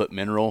you would put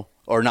mineral,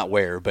 or not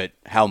where, but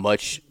how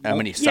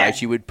many sites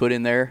you would put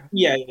in there?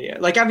 Yeah.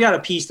 Like, I've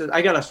got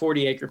I got a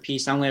 40 acre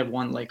piece. I only have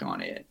 1 lick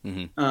on it.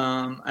 And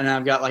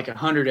I've got like a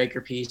 100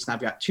 acre piece, and I've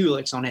got 2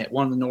 licks on it,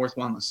 1 in the north,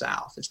 1 in the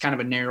south. It's kind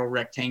of a narrow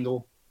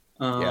rectangle.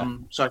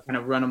 So I kind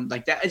of run them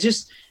like that.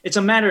 It's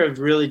a matter of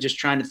really just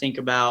trying to think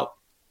about,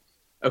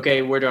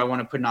 okay, where do I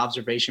want to put an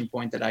observation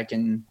point that I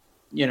can,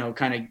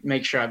 kind of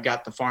make sure I've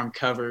got the farm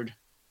covered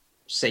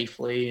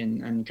safely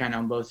and kind of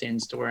on both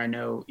ends to where I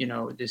know,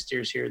 this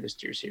deer's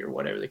here,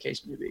 whatever the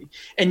case may be.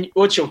 And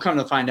what you'll come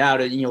to find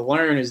out and you'll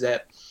learn is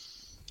that,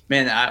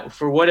 man,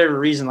 for whatever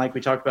reason, like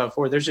we talked about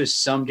before, there's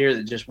just some deer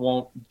that just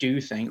won't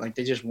do things. Like,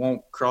 they just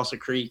won't cross a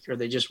creek, or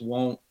they just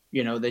won't,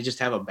 they just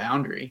have a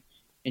boundary.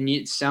 And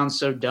it sounds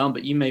so dumb,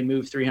 but you may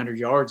move 300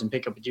 yards and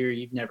pick up a deer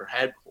you've never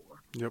had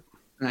before. Yep.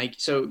 Like,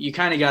 so you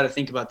kind of got to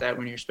think about that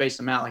when you're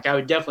spacing them out. Like, I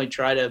would definitely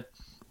try to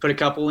put a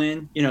couple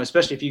in,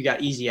 especially if you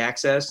got easy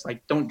access.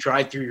 Like, don't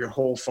drive through your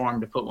whole farm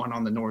to put one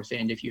on the north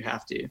end if you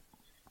have to.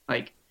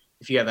 Like,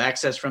 if you have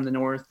access from the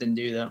north, then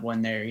do that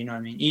one there. You know what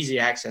I mean? Easy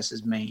access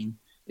is the main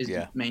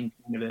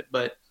point of it.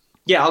 But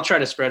yeah, I'll try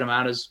to spread them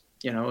out as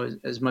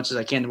much as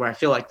I can to where I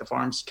feel like the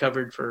farm's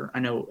covered for, I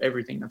know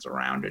everything that's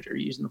around it or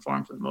using the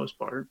farm for the most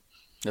part.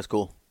 That's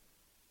cool.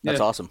 That's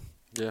awesome.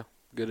 Yeah,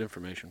 good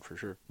information for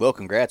sure. Well,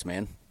 congrats,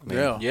 man.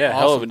 Yeah, awesome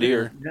hell of a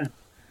deer.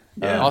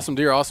 Yeah. Awesome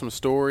deer, awesome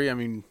story. I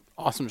mean,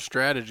 awesome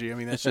strategy. I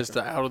mean, that's just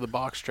an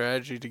out-of-the-box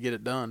strategy to get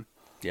it done.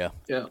 Yeah.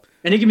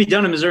 And it can be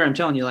done in Missouri, I'm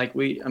telling you. Like,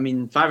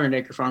 500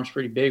 acre farm's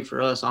pretty big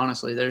for us,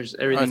 honestly. There's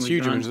everything it's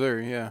huge in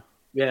Missouri, yeah.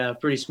 Yeah,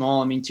 pretty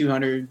small. I mean,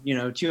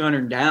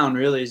 200 down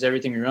really is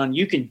everything we run.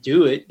 You can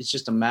do it. It's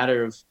just a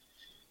matter of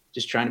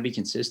just trying to be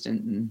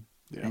consistent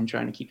and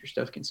trying to keep your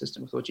stuff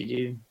consistent with what you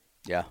do.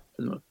 Yeah.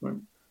 For the most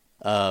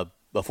part.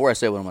 Before I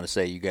say what I'm going to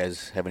say, you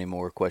guys have any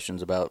more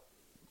questions about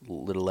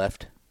Little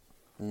Left?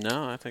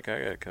 No, I think I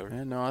got it covered.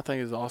 Yeah, no, I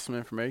think it's awesome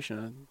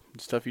information.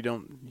 Stuff you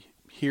don't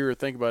hear or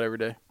think about every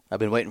day. I've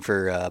been waiting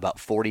for about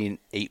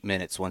 48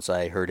 minutes once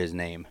I heard his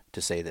name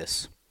to say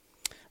this.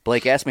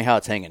 Blake, ask me how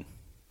it's hanging.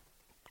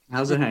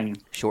 How's it hanging?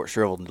 Short,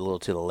 shriveled, and a little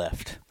to the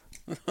left.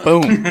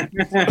 Boom.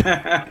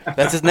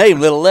 That's his name,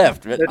 little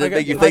left.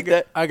 You think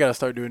that? I got to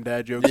start doing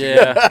dad jokes.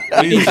 Yeah.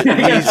 he's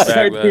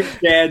back, man.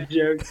 Dad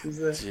jokes.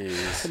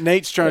 Jeez.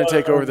 Nate's trying to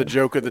take over the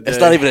joke of the day. It's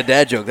not even a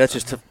dad joke. That's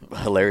just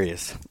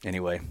hilarious.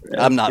 Anyway,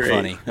 I'm not great.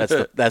 funny.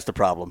 That's the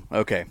problem.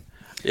 Okay.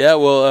 Yeah,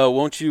 well,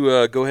 won't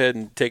you go ahead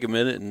and take a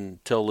minute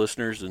and tell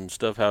listeners and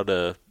stuff how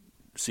to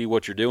see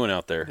what you're doing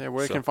out there? Yeah,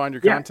 where So- they can find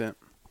your Yeah. content.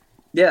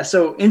 Yeah,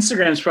 so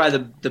Instagram's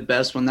probably the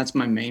best one. That's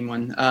my main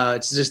one.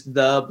 It's just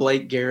the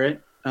Blake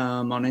Garrett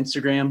on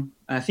Instagram.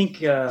 I think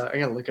I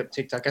gotta look up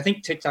TikTok. I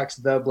think TikTok's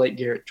the Blake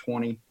Garrett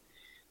 20.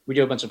 We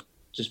do a bunch of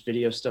just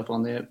video stuff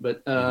on that,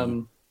 but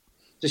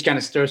just kind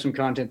of throw some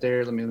content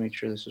there. Let me make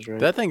sure this is right.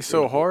 That thing's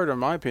so hard, in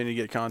my opinion,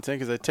 to get content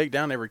because I take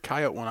down every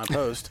coyote one I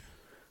post.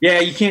 Yeah,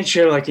 you can't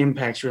show like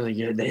impact's really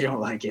good. They don't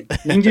like it.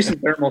 You can do some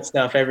thermal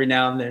stuff every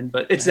now and then,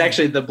 but it's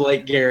actually the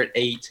Blake Garrett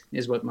 8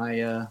 is what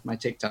my my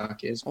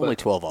TikTok is. Only But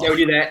 12 off. yeah, we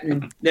do that,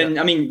 and then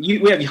I mean,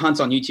 we have hunts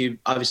on YouTube.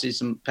 Obviously,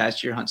 some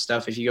past year hunt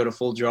stuff. If you go to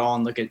Full Draw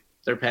and look at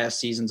their past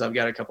seasons, I've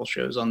got a couple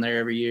shows on there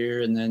every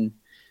year, and then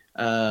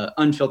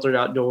Unfiltered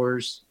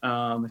Outdoors.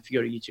 If you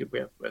go to YouTube, we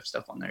have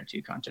stuff on there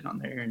too, content on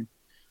there, and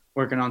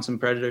working on some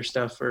predator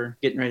stuff for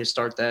getting ready to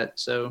start that.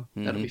 So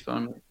that'll be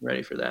fun. We're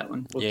ready for that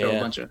one. We'll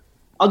throw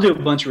I'll do a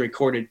bunch of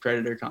recorded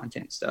predator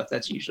content stuff.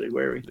 That's usually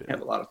where we have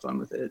a lot of fun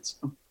with it.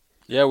 So.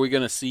 Yeah, we're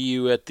going to see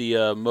you at the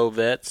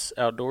Movets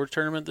Outdoor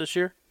Tournament this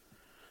year?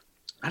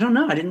 I don't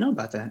know. I didn't know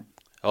about that.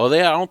 Oh, I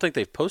don't think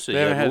they've posted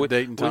They it haven't yet. had but a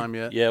date and time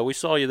yet. Yeah, we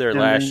saw you there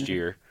last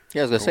year.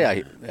 Yeah, I was going to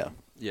say,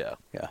 Yeah.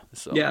 Yeah.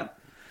 So.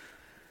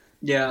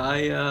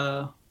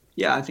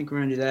 Yeah, I think we're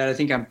gonna do that. I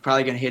think I'm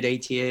probably gonna hit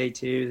ATA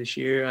too this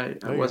year.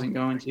 I wasn't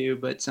going to,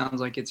 but it sounds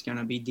like it's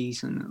gonna be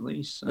decent at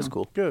least. So That's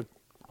cool. Good.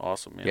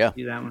 Awesome, man. Yeah.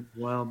 do that one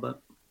as well.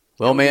 But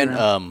Well, man,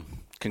 Yeah.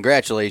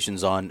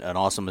 congratulations on an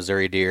awesome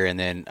Missouri deer, and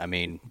then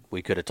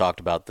we could have talked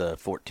about the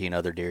 14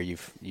 other deer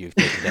you've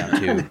taken down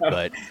too,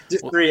 but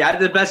just 3.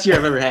 The best year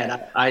I've ever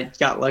had. I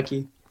got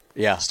lucky.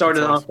 yeah,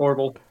 Started off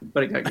horrible,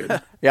 but it got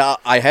good. yeah.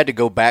 I had to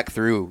go back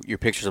through your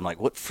pictures. I'm like,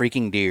 what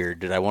freaking deer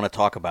did I want to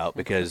talk about?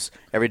 Because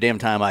every damn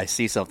time I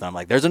see something, I'm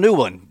like, there's a new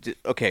one.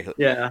 Okay,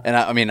 Yeah.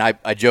 And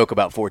I joke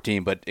about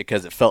 14, but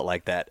because it felt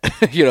like that,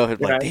 like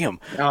Right. damn.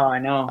 Oh, I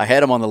know. I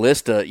had him on the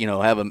list to,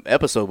 have an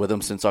episode with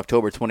him since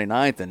October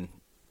 29th, and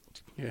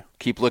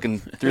keep looking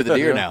through the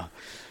deer Yeah. now.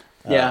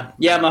 Yeah.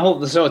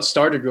 So it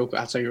started real quick.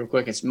 I'll tell you real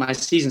quick. My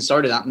season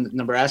started out in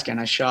Nebraska, and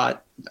I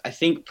shot, I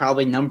think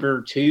probably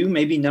number 2,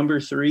 maybe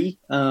number 3,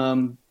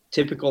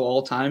 typical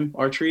all time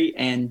archery,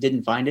 and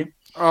didn't find him.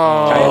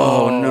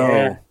 Oh, no.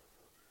 Yeah.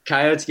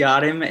 Coyotes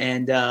got him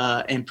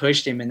and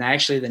pushed him, and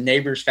actually the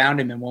neighbors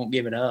found him and won't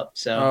give it up.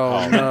 So,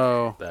 Oh,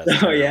 no. That's so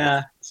terrible.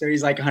 yeah. So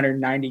he's like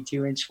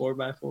 192-inch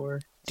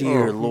 4x4.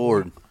 Dear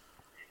Lord.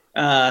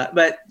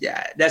 But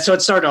yeah, so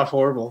it started off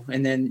horrible.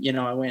 And then,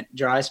 I went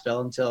dry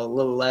spell until a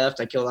little left.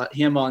 I killed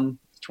him on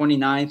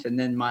 29th. And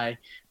then my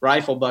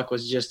rifle buck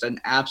was just an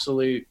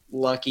absolute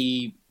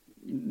lucky.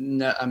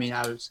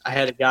 I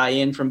had a guy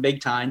in from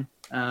Big Time.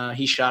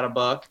 He shot a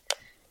buck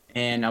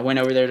and I went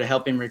over there to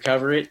help him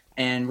recover it.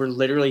 And we're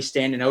literally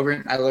standing over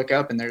it. I look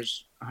up and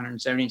there's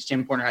 170-inch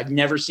 10-pointer I'd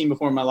never seen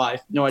before in my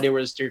life. No idea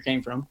where this deer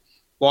came from.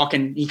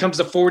 Walking, he comes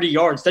to 40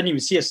 yards, doesn't even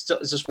see us,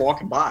 is just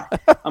walking by.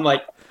 I'm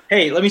like,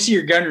 hey, let me see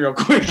your gun real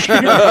quick.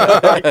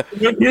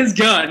 With his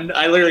gun,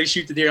 I literally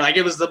shoot the deer. Like,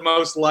 it was the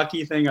most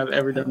lucky thing I've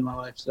ever done in my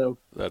life. So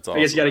That's I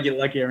awesome. guess you got to get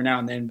lucky every now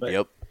and then. But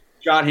Yep.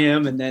 shot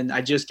him, and then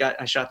I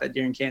shot that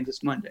deer in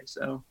Kansas Monday.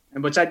 So,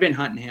 which I'd been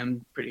hunting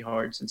him pretty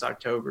hard since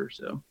October.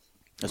 So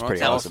That's Well, pretty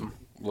that's awesome.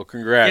 Well,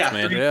 congrats,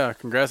 Yeah, man. Yeah,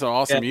 congrats on an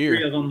awesome yeah, year.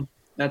 3 of them.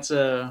 That's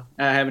I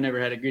haven't ever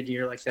had a good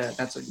year like that.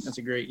 That's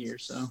a great year.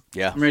 So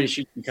Yeah. I'm ready to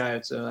shoot some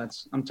coyotes. So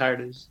I'm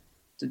tired of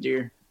the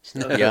deer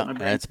stuff. Yeah, My and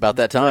brain. it's about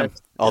that time.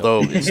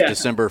 Although it's Yeah.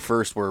 December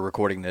 1st, we're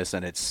recording this,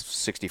 and it's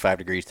 65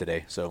 degrees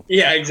today, so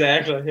Yeah,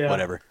 exactly. Yeah.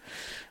 whatever.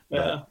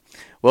 Yeah.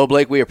 Well,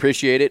 Blake, we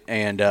appreciate it,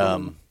 and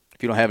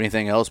if you don't have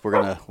anything else, we're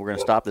gonna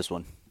stop this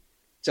one.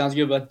 Sounds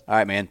good, bud. All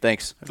right, man.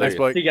 Thanks. Thanks,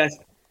 Blake. See you guys.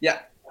 Yeah.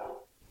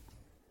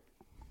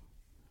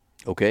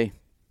 Okay.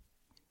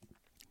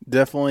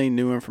 Definitely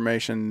new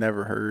information,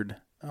 never heard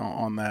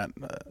on that.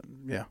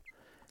 Yeah,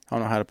 I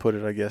don't know how to put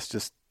it. I guess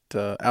just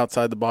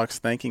outside the box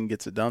thinking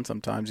gets it done.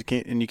 Sometimes you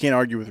can't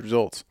argue with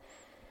results.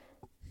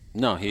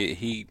 No,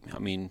 he's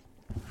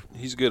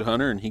a good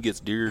hunter and he gets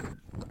deer,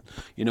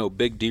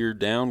 big deer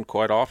down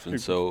quite often.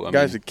 So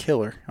Guy's a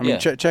killer. I mean,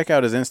 yeah. check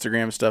out his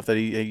Instagram stuff that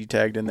he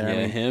tagged in there. yeah,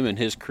 I mean, him and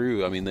his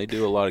crew. I mean, they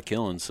do a lot of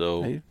killing.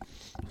 So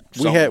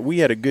we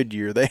had a good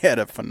year. They had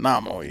a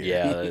phenomenal year.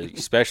 yeah,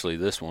 especially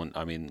this one.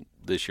 I mean,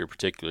 this year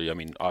particularly. I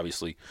mean,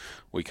 obviously,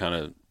 we kind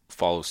of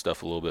follow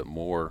stuff a little bit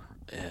more,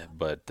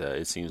 but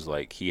it seems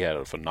like he had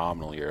a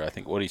phenomenal year. I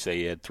think what did he say?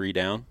 He had 3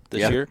 down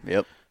this year.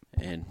 Yep.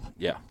 And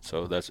yeah,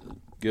 so that's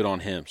good on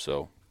him.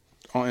 So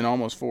in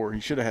almost 4. He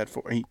should have had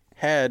 4. He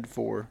had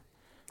 4.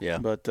 Yeah.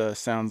 But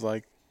sounds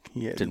like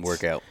Didn't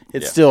work out.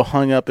 It's still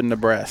hung up in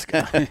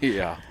Nebraska.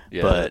 yeah.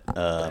 But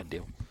bad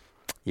deal.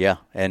 yeah,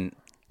 and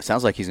it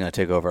sounds like he's going to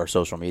take over our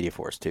social media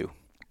for us too.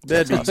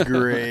 That'd be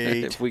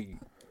great. If we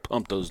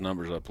pump those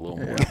numbers up a little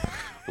more,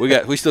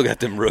 we still got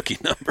them rookie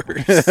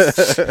numbers.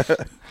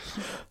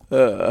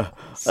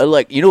 I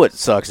like, you know what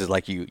sucks is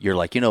like you're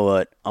like, you know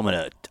what, I'm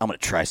gonna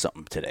try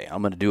something today.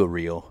 I'm gonna do a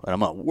reel and I'm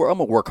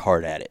gonna work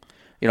hard at it.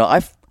 You know, I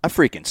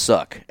freaking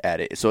suck at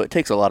it, so it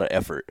takes a lot of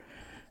effort.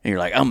 And you're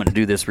like, I'm gonna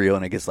do this reel,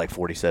 and it gets like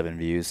 47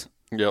 views.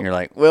 Yep. And you're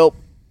like, well,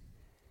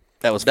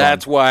 that was fun.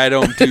 That's why I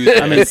don't do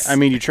that. I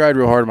mean, you tried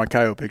real hard on my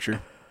Kyle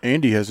picture.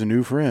 Andy has a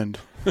new friend.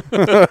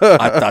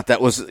 I thought that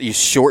was you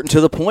short and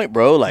to the point,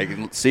 bro. Like,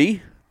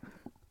 see,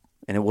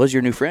 and it was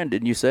your new friend,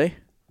 didn't you say?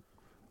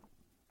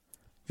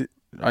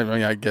 I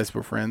mean, I guess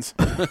we're friends.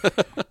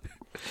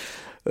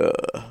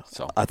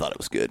 So I thought it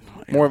was good.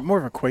 More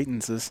of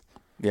acquaintances.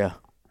 Yeah.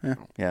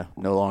 Yeah.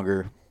 No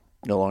longer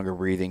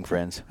breathing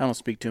friends. I don't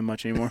speak to him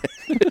much anymore.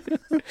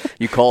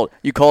 You called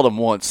him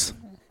once.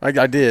 I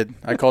did.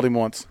 I called him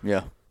once.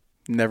 Yeah.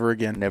 Never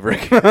again. Never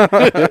again.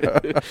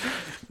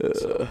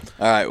 All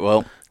right,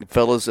 well,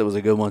 fellas, it was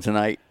a good one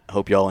tonight.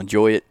 Hope y'all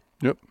enjoy it.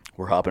 Yep.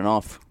 We're hopping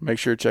off. Make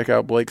sure to check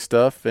out Blake's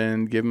stuff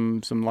and give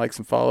him some likes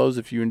and follows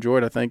if you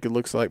enjoyed. I think it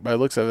looks like, by the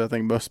looks of it, I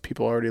think most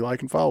people already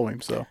like and follow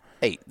him. So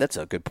Hey, that's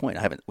a good point.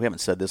 We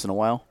haven't said this in a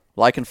while.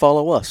 Like and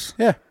follow us.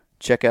 yeah,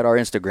 Check out our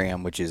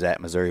Instagram, which is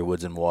at Missouri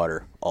Woods and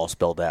Water, all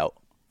spelled out.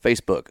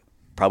 Facebook,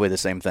 probably the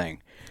same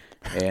thing.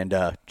 And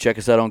check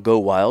us out on Go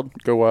Wild.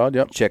 Go Wild.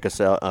 Yep. Check us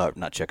out.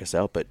 Not check us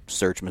out, but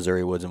search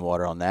Missouri Woods and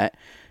Water on that.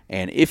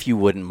 And if you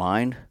wouldn't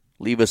mind,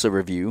 leave us a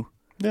review.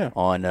 Yeah.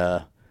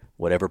 On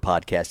whatever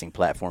podcasting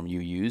platform you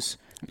use.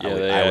 Yeah,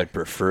 I would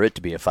prefer it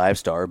to be a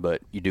 5-star,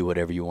 but you do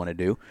whatever you want to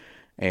do.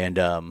 And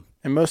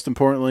most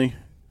importantly,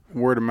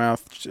 word of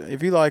mouth.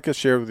 If you like us,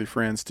 share it with your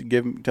friends. Tell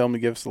them to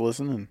give us a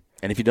listen.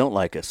 if you don't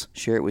like us,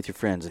 share it with your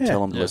friends and tell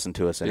them to listen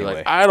to us You're anyway.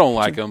 like, I don't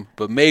like them,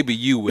 but maybe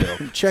you will.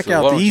 Check So why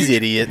out don't these you-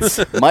 idiots.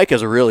 Mike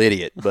is a real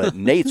idiot, but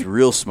Nate's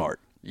real smart.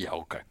 Yeah,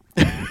 okay.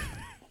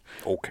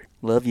 Okay.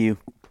 Love you.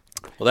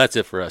 Well, that's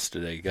it for us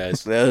today,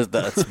 guys.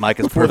 That's Mike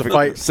is Before the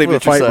fight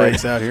signature sign.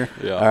 breaks out here.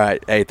 Yeah. All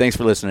right. Hey, thanks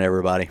for listening,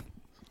 everybody.